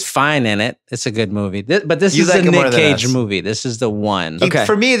that. He's fine in it. It's a good movie. But this is the Nick Cage movie. This is the one.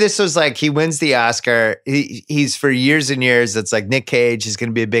 For me, this was like, he wins the Oscar. He's for years and years, it's like Nick Cage is going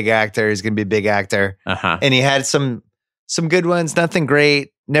to be a big actor. He's going to be a big actor. And he had some good ones, nothing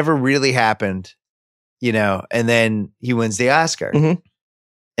great, never really happened, and then he wins the Oscar. Mm-hmm.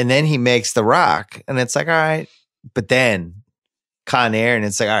 And then he makes The Rock, and it's like, all right. But then Con Air, and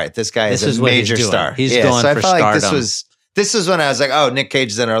it's like, all right, this guy is a major star. He's going so I for felt stardom. like this was when I was like, oh, Nick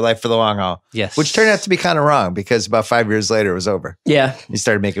Cage is in our life for the long haul. Yes. Which turned out to be kind of wrong, because about 5 years later, it was over. Yeah. He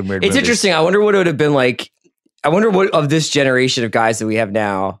started making weird movies. It's interesting. I wonder what it would have been like. I wonder what of this generation of guys that we have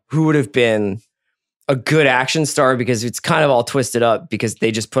now, who would have been a good action star, because it's kind of all twisted up because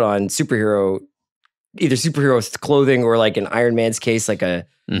they just put on either superhero clothing or, like in Iron Man's case, like a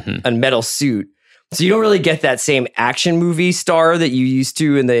metal suit. So you don't really get that same action movie star that you used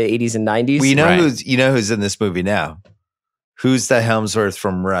to in the 80s and 90s. Well, you know who's in this movie now? Who's the Hemsworth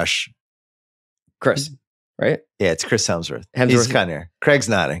from Rush? Chris, right? Yeah, it's Chris Hemsworth. He's Con Air. Craig's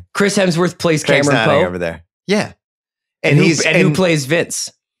nodding. Chris Hemsworth plays Cameron Poe over there. Yeah. And who plays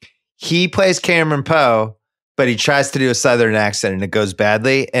Vince? He plays Cameron Poe, but he tries to do a Southern accent and it goes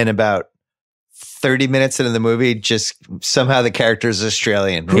badly. And about 30 minutes into the movie, just somehow the character is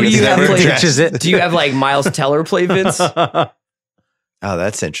Australian. Who do you have play? Do you have like Miles Teller play Vince? Oh,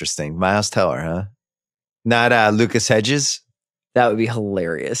 that's interesting. Miles Teller, huh? Not Lucas Hedges? That would be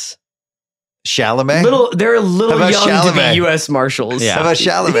hilarious. Chalamet? They're a little young Chalamet? to be U.S. Marshals. Yeah. How about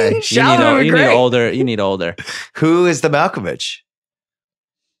Chalamet? You need older. Who is the Malkovich?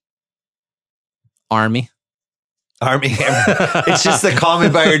 Army. It's just the Call Me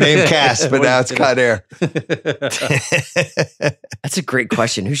By Your Name cast, but now it's Con Air. That's a great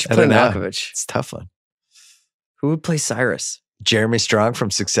question. Who should play Malkovich? It's a tough one. Who would play Cyrus? Jeremy Strong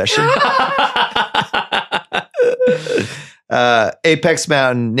from Succession. Apex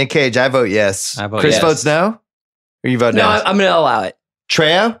Mountain, Nick Cage, I vote yes. Chris votes no? Or you vote no? No, I'm going to allow it.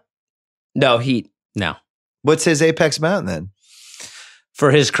 Trejo? No, Heat. No. What's his Apex Mountain then? For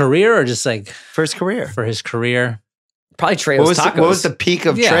his career or just like... For his career. For his career. Probably Trejo's Tacos. What was the peak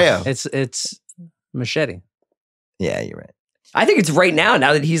of Trejo? It's Machete. Yeah, you're right. I think it's right now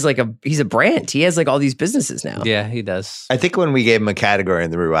that he's a brand. He has like all these businesses now. Yeah, he does. I think when we gave him a category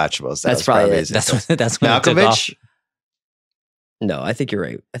in the Rewatchables, that's probably it. That's when Malkovich. No, I think you're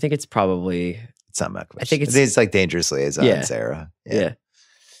right. I think it's probably not Malkovich. I think it's like Dangerous Liaisons era. Yeah.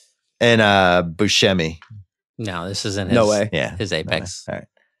 And Buscemi. No, this isn't his apex. No. All right.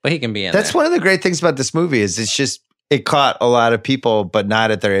 But he can be in That's there. one of the great things about this movie is it caught a lot of people, but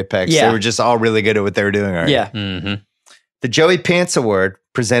not at their apex. Yeah. They were just all really good at what they were doing already. Yeah. Mm-hmm. The Joey Pants Award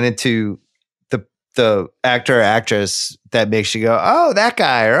presented to the actor or actress that makes you go, oh, that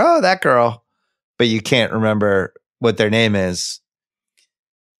guy or oh, that girl, but you can't remember what their name is.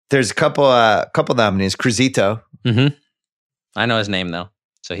 There's a couple nominees. Cruzito. Mm-hmm. I know his name though,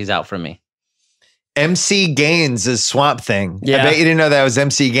 so he's out for me. MC Gaines is Swamp Thing. Yeah. I bet you didn't know that was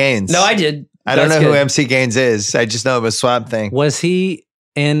MC Gaines. No, I did. I don't know who MC Gaines is. I just know it was Swamp Thing. Was he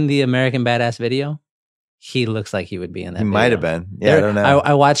in the American Badass video? He looks like he would be in that. He video. might have been. Yeah, I don't know.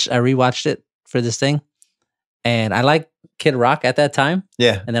 I rewatched it for this thing, and I liked Kid Rock at that time.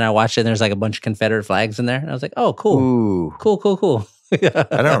 Yeah. And then I watched it, and there's like a bunch of Confederate flags in there, and I was like, oh, cool. Ooh. Cool.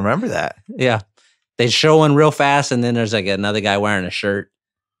 I don't remember that. Yeah. They show one real fast, and then there's like another guy wearing a shirt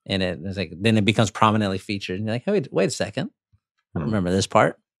in it. It's like then it becomes prominently featured. And you're like, hey, wait a second. I don't remember this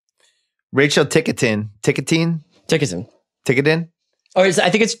part. Rachel Ticketin. Oh, I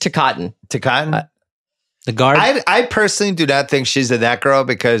think it's Takatin. The guard. I personally do not think she's that girl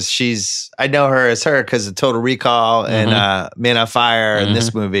because I know her as her because of Total Recall and Man on Fire and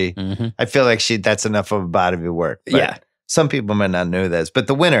this movie. Mm-hmm. I feel like that's enough of a body of work. But yeah. Some people might not know this, but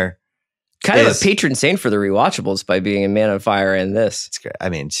the winner kind of a patron saint for the Rewatchables by being in Man on Fire and this. It's great. I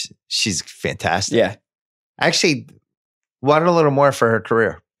mean, she's fantastic. Yeah. Actually, wanted a little more for her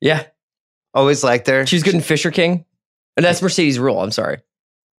career. Yeah. Always liked her. She's good in Fisher King. And that's Mercedes Rule. I'm sorry.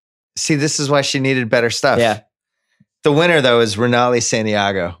 See, this is why she needed better stuff. Yeah. The winner, though, is Renali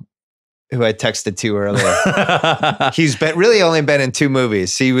Santiago, who I texted to earlier. He's really only been in 2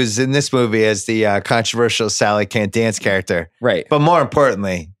 movies. He was in this movie as the controversial Sally Can't Dance character. Right. But more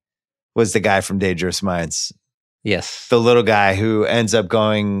importantly, was the guy from Dangerous Minds. Yes. The little guy who ends up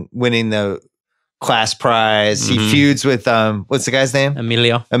winning the class prize. Mm-hmm. He feuds with, what's the guy's name?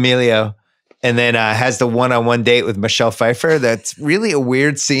 Emilio. And then has the one-on-one date with Michelle Pfeiffer. That's really a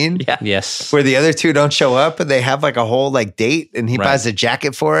weird scene. Yeah. Yes. Where the other two don't show up and they have like a whole like date and he buys a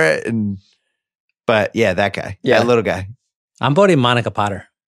jacket for it. But yeah, that guy. Yeah. That little guy. I'm voting Monica Potter.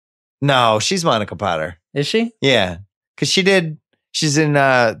 No, she's Monica Potter. Is she? Yeah. Because she's in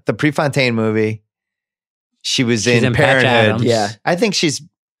the Prefontaine movie. She's in Parenthood. Yeah. I think she's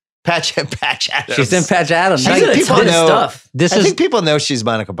Patch Adams. She's in Patch Adams. I think people know stuff. I think people know she's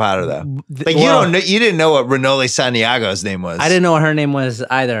Monica Potter though. Like you didn't know what Renoli Santiago's name was. I didn't know what her name was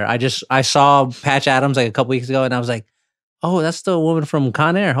either. I saw Patch Adams like a couple weeks ago, and I was like, "Oh, that's the woman from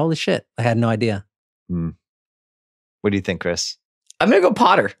Con Air." Holy shit! I had no idea. What do you think, Chris? I'm gonna go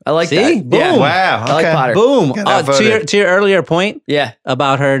Potter. I like that. Boom! Yeah. Wow. Okay. I like Potter. Boom! To your earlier point, yeah,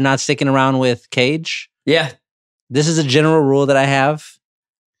 about her not sticking around with Cage. Yeah, this is a general rule that I have.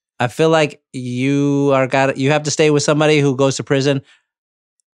 I feel like you have to stay with somebody who goes to prison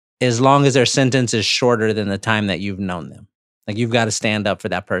as long as their sentence is shorter than the time that you've known them. Like you've got to stand up for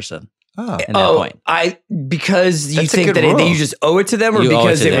that person. At that point. Because you think that you just owe it to them, or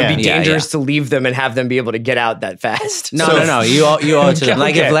because it would be dangerous to leave them and have them be able to get out that fast. No. You owe it to them.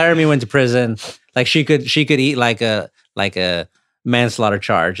 Like if Laramie went to prison, like she could eat like a manslaughter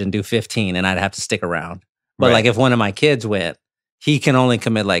charge and do 15, and I'd have to stick around. But like if one of my kids went, he can only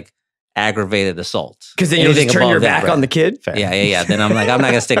commit like aggravated assault. Because then you just turn your back on the kid? Fair. Yeah. Then I'm like, I'm not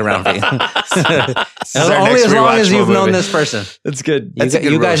going to stick around for you. Only as long as you've known this person. That's good.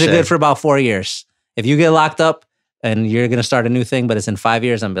 You guys are good for about 4 years. If you get locked up and you're going to start a new thing, but it's in 5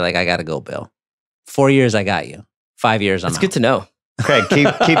 years, I'm be like, I got to go, Bill. 4 years, I got you. 5 years, That's good to know. Craig, keep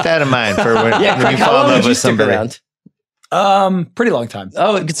that in mind for when you fall in love with somebody. Pretty long time.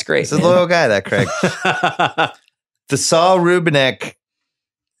 Oh, it's great. It's a loyal guy, that Craig. The Saul Rubinek.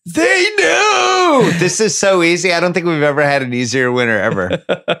 They knew! This is so easy. I don't think we've ever had an easier winner ever.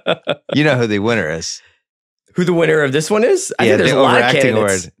 You know who the winner is. Who the winner of this one is? I think there's a lot of candidates.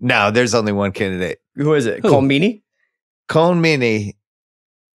 Award. No, there's only one candidate. Who is it? Colm Meaney? Colm Meaney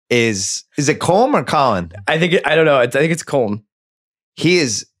is it Colm or Colin? I don't know. I think it's Colm. He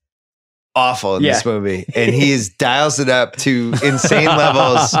is awful in this movie, and he dials it up to insane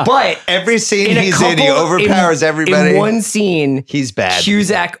levels. But every scene he's in, he overpowers everybody. In one scene, he's bad.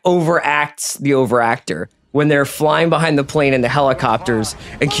 Cusack overacts the overactor when they're flying behind the plane in the helicopters,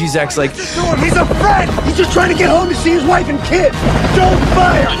 and Cusack's like, "He's a friend. He's just trying to get home to see his wife and kid. Don't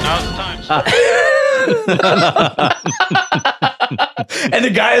fire." And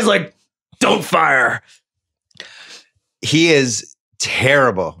the guy is like, don't fire. He is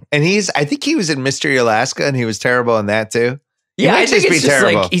terrible. And I think he was in Mystery Alaska and he was terrible in that too. Yeah, I think it's just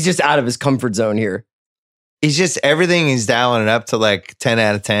like, he's just out of his comfort zone here. He's just, everything he's dialing it up to like 10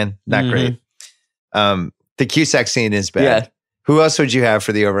 out of 10. Not great. The Cusack scene is bad. Yeah. Who else would you have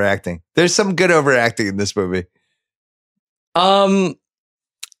for the overacting? There's some good overacting in this movie. I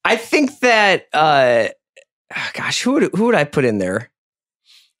think that, gosh, who would I put in there?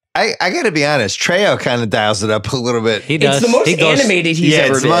 I got to be honest. Trejo kind of dials it up a little bit. He does. It's the most animated he's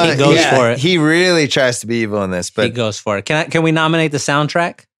ever been. He goes for it. He really tries to be evil in this, but he goes for it. Can we nominate the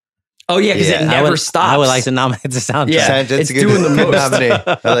soundtrack? Oh yeah, because it never stops. I would like to nominate the soundtrack. Yeah, it's doing the most. Nominee.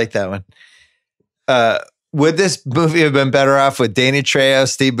 I like that one. Would this movie have been better off with Danny Trejo,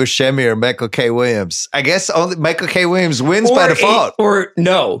 Steve Buscemi, or Michael K. Williams? I guess only Michael K. Williams wins by default. Or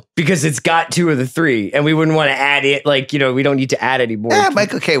no, because it's got 2 of the 3, and we wouldn't want to add it. Like, we don't need to add any more. Yeah,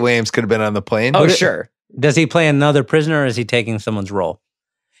 Michael K. Williams could have been on the plane. Oh, sure. Does he play another prisoner, or is he taking someone's role?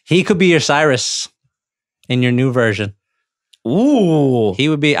 He could be your Cyrus in your new version. Ooh. He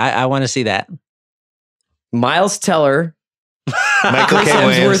would be, I want to see that. Miles Teller, Michael K.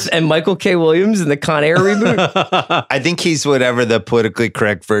 Williams, and Michael K. Williams in the Con Air reboot. I think he's whatever the politically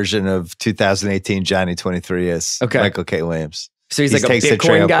correct version of 2018 Johnny 23 is. Okay. Michael K. Williams. So he's like a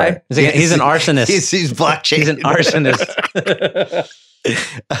Bitcoin guy? He's an arsonist. He's blockchain. He's an arsonist.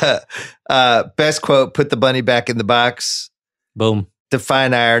 Best quote, put the bunny back in the box. Boom.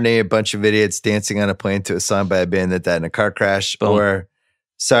 Define irony, a bunch of idiots dancing on a plane to a song by a band that died in a car crash. Boom. Or,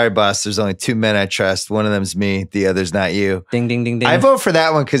 sorry, boss, there's only 2 men I trust. One of them's me, the other's not you. Ding, ding, ding, ding. I vote for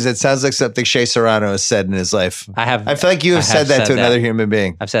that one because it sounds like something Shea Serrano has said in his life. I feel like you have said that to another human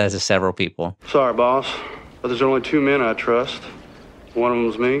being. I've said that to several people. Sorry, boss, but there's only 2 men I trust. One of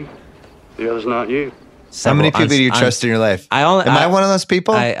them's me, the other's not you. How many people do you trust in your life? Am I one of those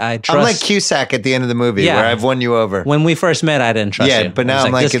people? I trust. I'm like Cusack at the end of the movie where I've won you over. When we first met, I didn't trust you. Yeah, but now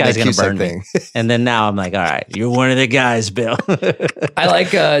I'm like this guy's the going to burn Cusack me. thing. And then now I'm like, all right, you're one of the guys, Bill. I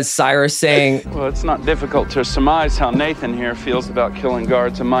like Cyrus saying, well, it's not difficult to surmise how Nathan here feels about killing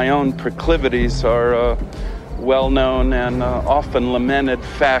guards, and my own proclivities are well-known and often lamented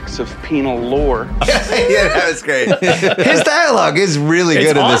facts of penal lore. Yeah, that was great. His dialogue is really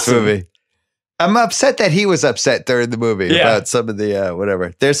good in this movie. I'm upset that he was upset during the movie about some of the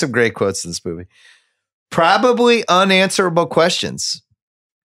whatever. There's some great quotes in this movie. Probably unanswerable questions.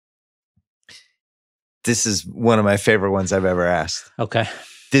 This is one of my favorite ones I've ever asked. Okay.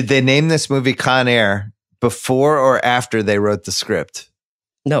 Did they name this movie Con Air before or after they wrote the script?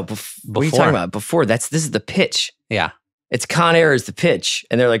 No, what are you talking about? Before. This is the pitch. Yeah. It's Con Air is the pitch.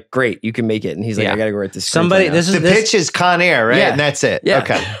 And they're like, great, you can make it. And he's like, I got to go write this script. Pitch is Con Air, right? Yeah. And that's it. Yeah.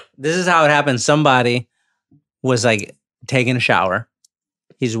 Okay. This is how it happened. Somebody was like taking a shower.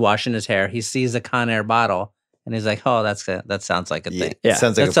 He's washing his hair. He sees a Con Air bottle and he's like, oh, that sounds like a thing. Yeah.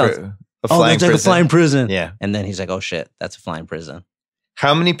 Sounds like a flying prison. That's like a flying prison. Yeah. And then he's like, oh shit, that's a flying prison.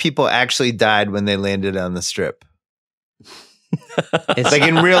 How many people actually died when they landed on the strip? It's like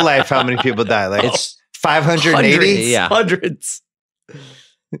in real life, how many people died? Like it's 580? Yeah. Hundreds.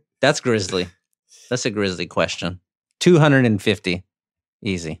 That's grisly. That's a grisly question. 250.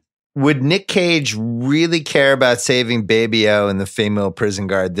 Easy. Would Nick Cage really care about saving Baby O and the female prison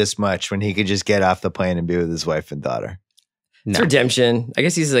guard this much when he could just get off the plane and be with his wife and daughter? No. It's redemption. I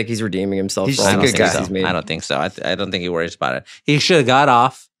guess he's redeeming himself. He's just a good guy. I don't think so. I don't think he worries about it. He should have got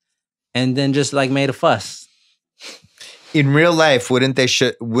off and then just like made a fuss. In real life, wouldn't they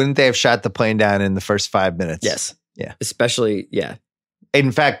have shot the plane down in the first 5 minutes? Yes. Yeah. Especially, yeah.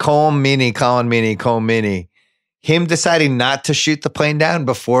 In fact, Colin Meaney, him deciding not to shoot the plane down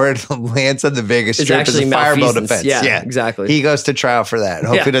before it lands on the Vegas Strip is a fireball defense. Yeah, exactly. He goes to trial for that.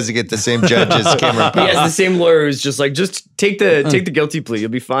 Hope he doesn't get the same judge as Cameron Poe. He has the same lawyer who's just like, just take the guilty plea. You'll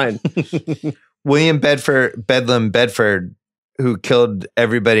be fine. William Bedlam Bedford, who killed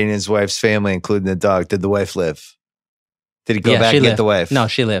everybody in his wife's family, including the dog. Did the wife live? Did he go back and get the wife? No,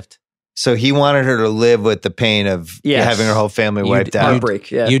 she lived. So he wanted her to live with the pain of having her whole family wiped out. Heartbreak,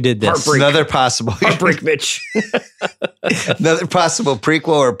 yeah. You did this. Heartbreak. Another possible Heartbreak, Mitch. Another possible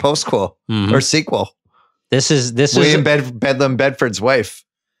prequel or postquel or sequel. This is William Bedlam Bedford's wife.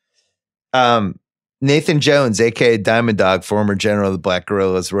 Nathan Jones, a.k.a. Diamond Dog, former general of the Black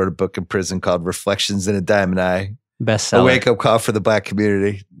Guerrillas, wrote a book in prison called Reflections in a Diamond Eye. Bestseller. A wake-up call for the black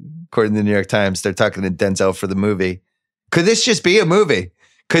community. According to the New York Times, they're talking to Denzel for the movie. Could this just be a movie?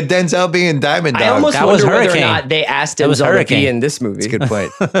 Could Denzel be in Diamond Dog? I almost That wonder was whether or Hurricane. not they asked That was Denzel to Hurricane. be in this movie. That's a good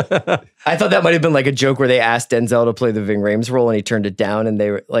point. I thought that might have been like a joke where they asked Denzel to play the Ving Rhames role and he turned it down. And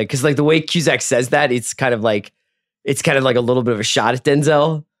they were like, because like the way Cusack says that, it's kind of like a little bit of a shot at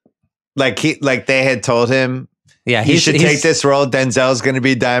Denzel. Like they had told him, Yeah, he should take this role. Denzel's going to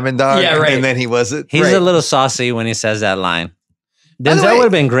be Diamond Dog. Yeah, right. And then he wasn't. He's Right. a little saucy when he says that line. By the Denzel way- would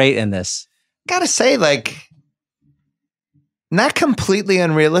have been great in this. Gotta say, like, not completely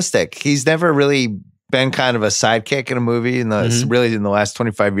unrealistic. He's never really been kind of a sidekick in a movie really in the last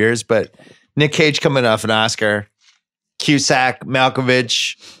 25 years. But Nick Cage coming off an Oscar, Cusack,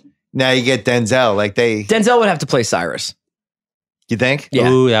 Malkovich. Now you get Denzel. Denzel would have to play Cyrus. You think? Yeah.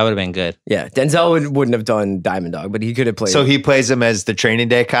 Ooh, that would have been good. Yeah. Denzel wouldn't have done Diamond Dog, but he could have played. So he plays him as the Training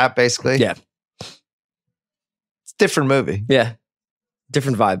Day cop, basically? Yeah. It's a different movie. Yeah.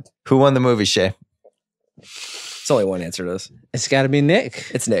 Different vibe. Who won the movie, Shea? It's only one answer to this. It's got to be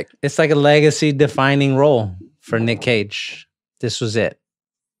Nick. It's Nick. It's like a legacy-defining role for Nick Cage. This was it.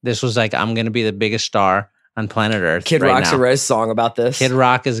 This was like, I'm going to be the biggest star on planet Earth. Kid right Rock's now. a Rez song about this. Kid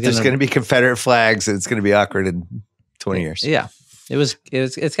Rock is There's going to be Confederate flags. And it's going to be awkward in 20 years. Yeah.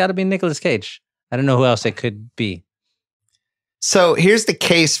 It's got to be Nicolas Cage. I don't know who else it could be. So here's the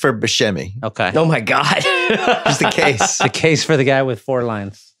case for Buscemi. Okay. Oh my God. Here's the case. The case for the guy with 4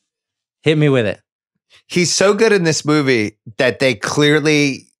 lines. Hit me with it. He's so good in this movie that they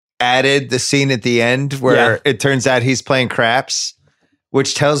clearly added the scene at the end where it turns out he's playing craps,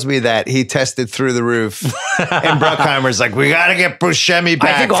 which tells me that he tested through the roof. And Bruckheimer's like, we got to get Buscemi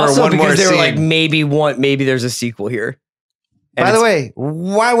back I think for also one more because they scene. were like, maybe there's a sequel here. And By the way,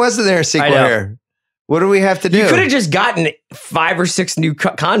 why wasn't there a sequel here? What do we have to do? You could have just gotten 5 or 6 new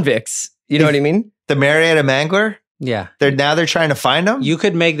convicts. You know what I mean? The Marietta Mangler? Yeah. They're trying to find them? You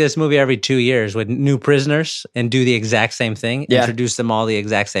could make this movie every 2 years with new prisoners and do the exact same thing. Yeah. Introduce them all the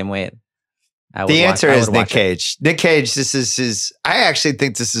exact same way. The answer is Nick Cage. Nick Cage, this is his... I actually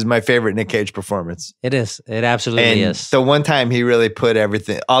think this is my favorite Nick Cage performance. It is. It absolutely And is. the one time he really put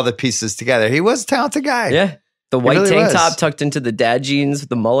all the pieces together. He was a talented guy. Yeah. The He white really tank was. top tucked into the dad jeans with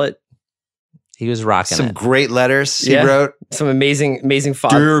the mullet. He was rocking Some it. great letters he wrote. Some amazing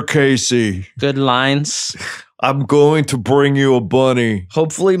font. Dear Casey, Good lines. I'm going to bring you a bunny.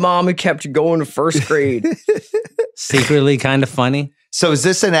 Hopefully, Mama kept you going to first grade. Secretly kind of funny. So is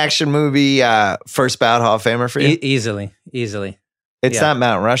this an action movie first ballot Hall of Famer for you? Easily. It's yeah. not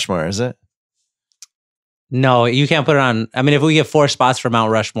Mount Rushmore, is it? No, you can't put it on. I mean, if we get 4 spots for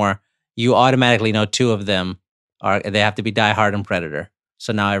Mount Rushmore, you automatically know 2 of them they have to be Die Hard and Predator.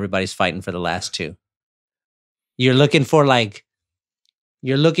 So now everybody's fighting for the last 2. You're looking for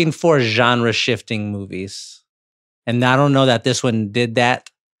genre shifting movies. And I don't know that this one did that.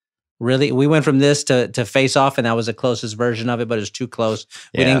 Really, we went from this to Face Off, and that was the closest version of it, but it was too close.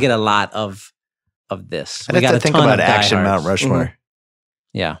 We Yeah. didn't get a lot of this. I'd We have got to a think ton about of Die action Hards. Mount Rushmore.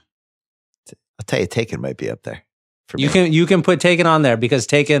 Mm-hmm. Yeah. I'll tell you, Taken might be up there. For me. You can put Taken on there because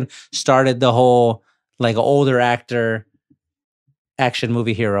Taken started the whole like older actor action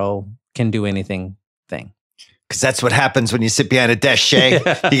movie hero can do anything thing. Because that's what happens when you sit behind a desk, Shay.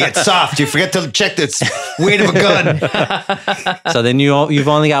 You get soft. You forget to check the weight of a gun. So then you've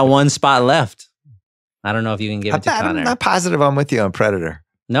only got 1 spot left. I don't know if you can give it to I'm Connor. not positive I'm with you on Predator.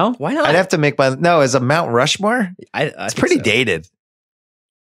 No? Why not? I'd have to make as a Mount Rushmore? It's pretty dated.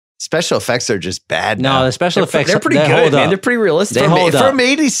 Special effects are just bad. No, now. the special effects They're pretty they good, hold man. up. They're pretty realistic. They hold up. From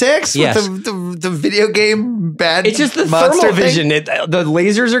 86 Yes. with the video game bad. It's just the monster thermal thing? vision. The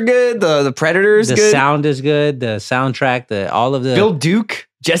lasers are good. The Predator is The good. sound is good. The soundtrack, all of the Bill Duke,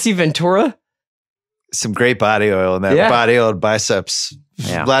 Jesse Ventura. Some great body oil in that. Yeah. Body oil biceps.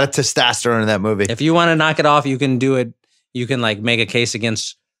 Yeah. A lot of testosterone in that movie. If you want to knock it off, you can do it. You can like make a case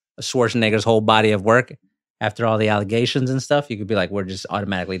against Schwarzenegger's whole body of work after all the allegations and stuff. You could be like, we're just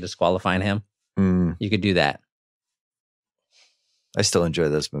automatically disqualifying him. You could do that. I still enjoy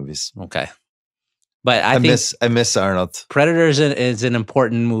those movies. Okay. But I think I miss Arnold. Predator is an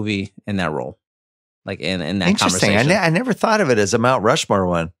important movie in that role. Like in that Interesting. conversation. I never thought of it as a Mount Rushmore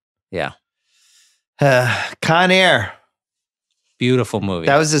one. Yeah. Con Air. Beautiful movie.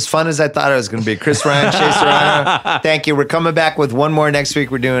 That was as fun as I thought it was going to be. Chris Ryan, Shea Serrano. Thank you. We're coming back with one more next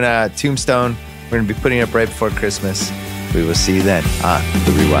week. We're doing Tombstone. We're going to be putting it up right before Christmas. We will see you then on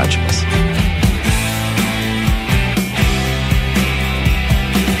The Rewatchables.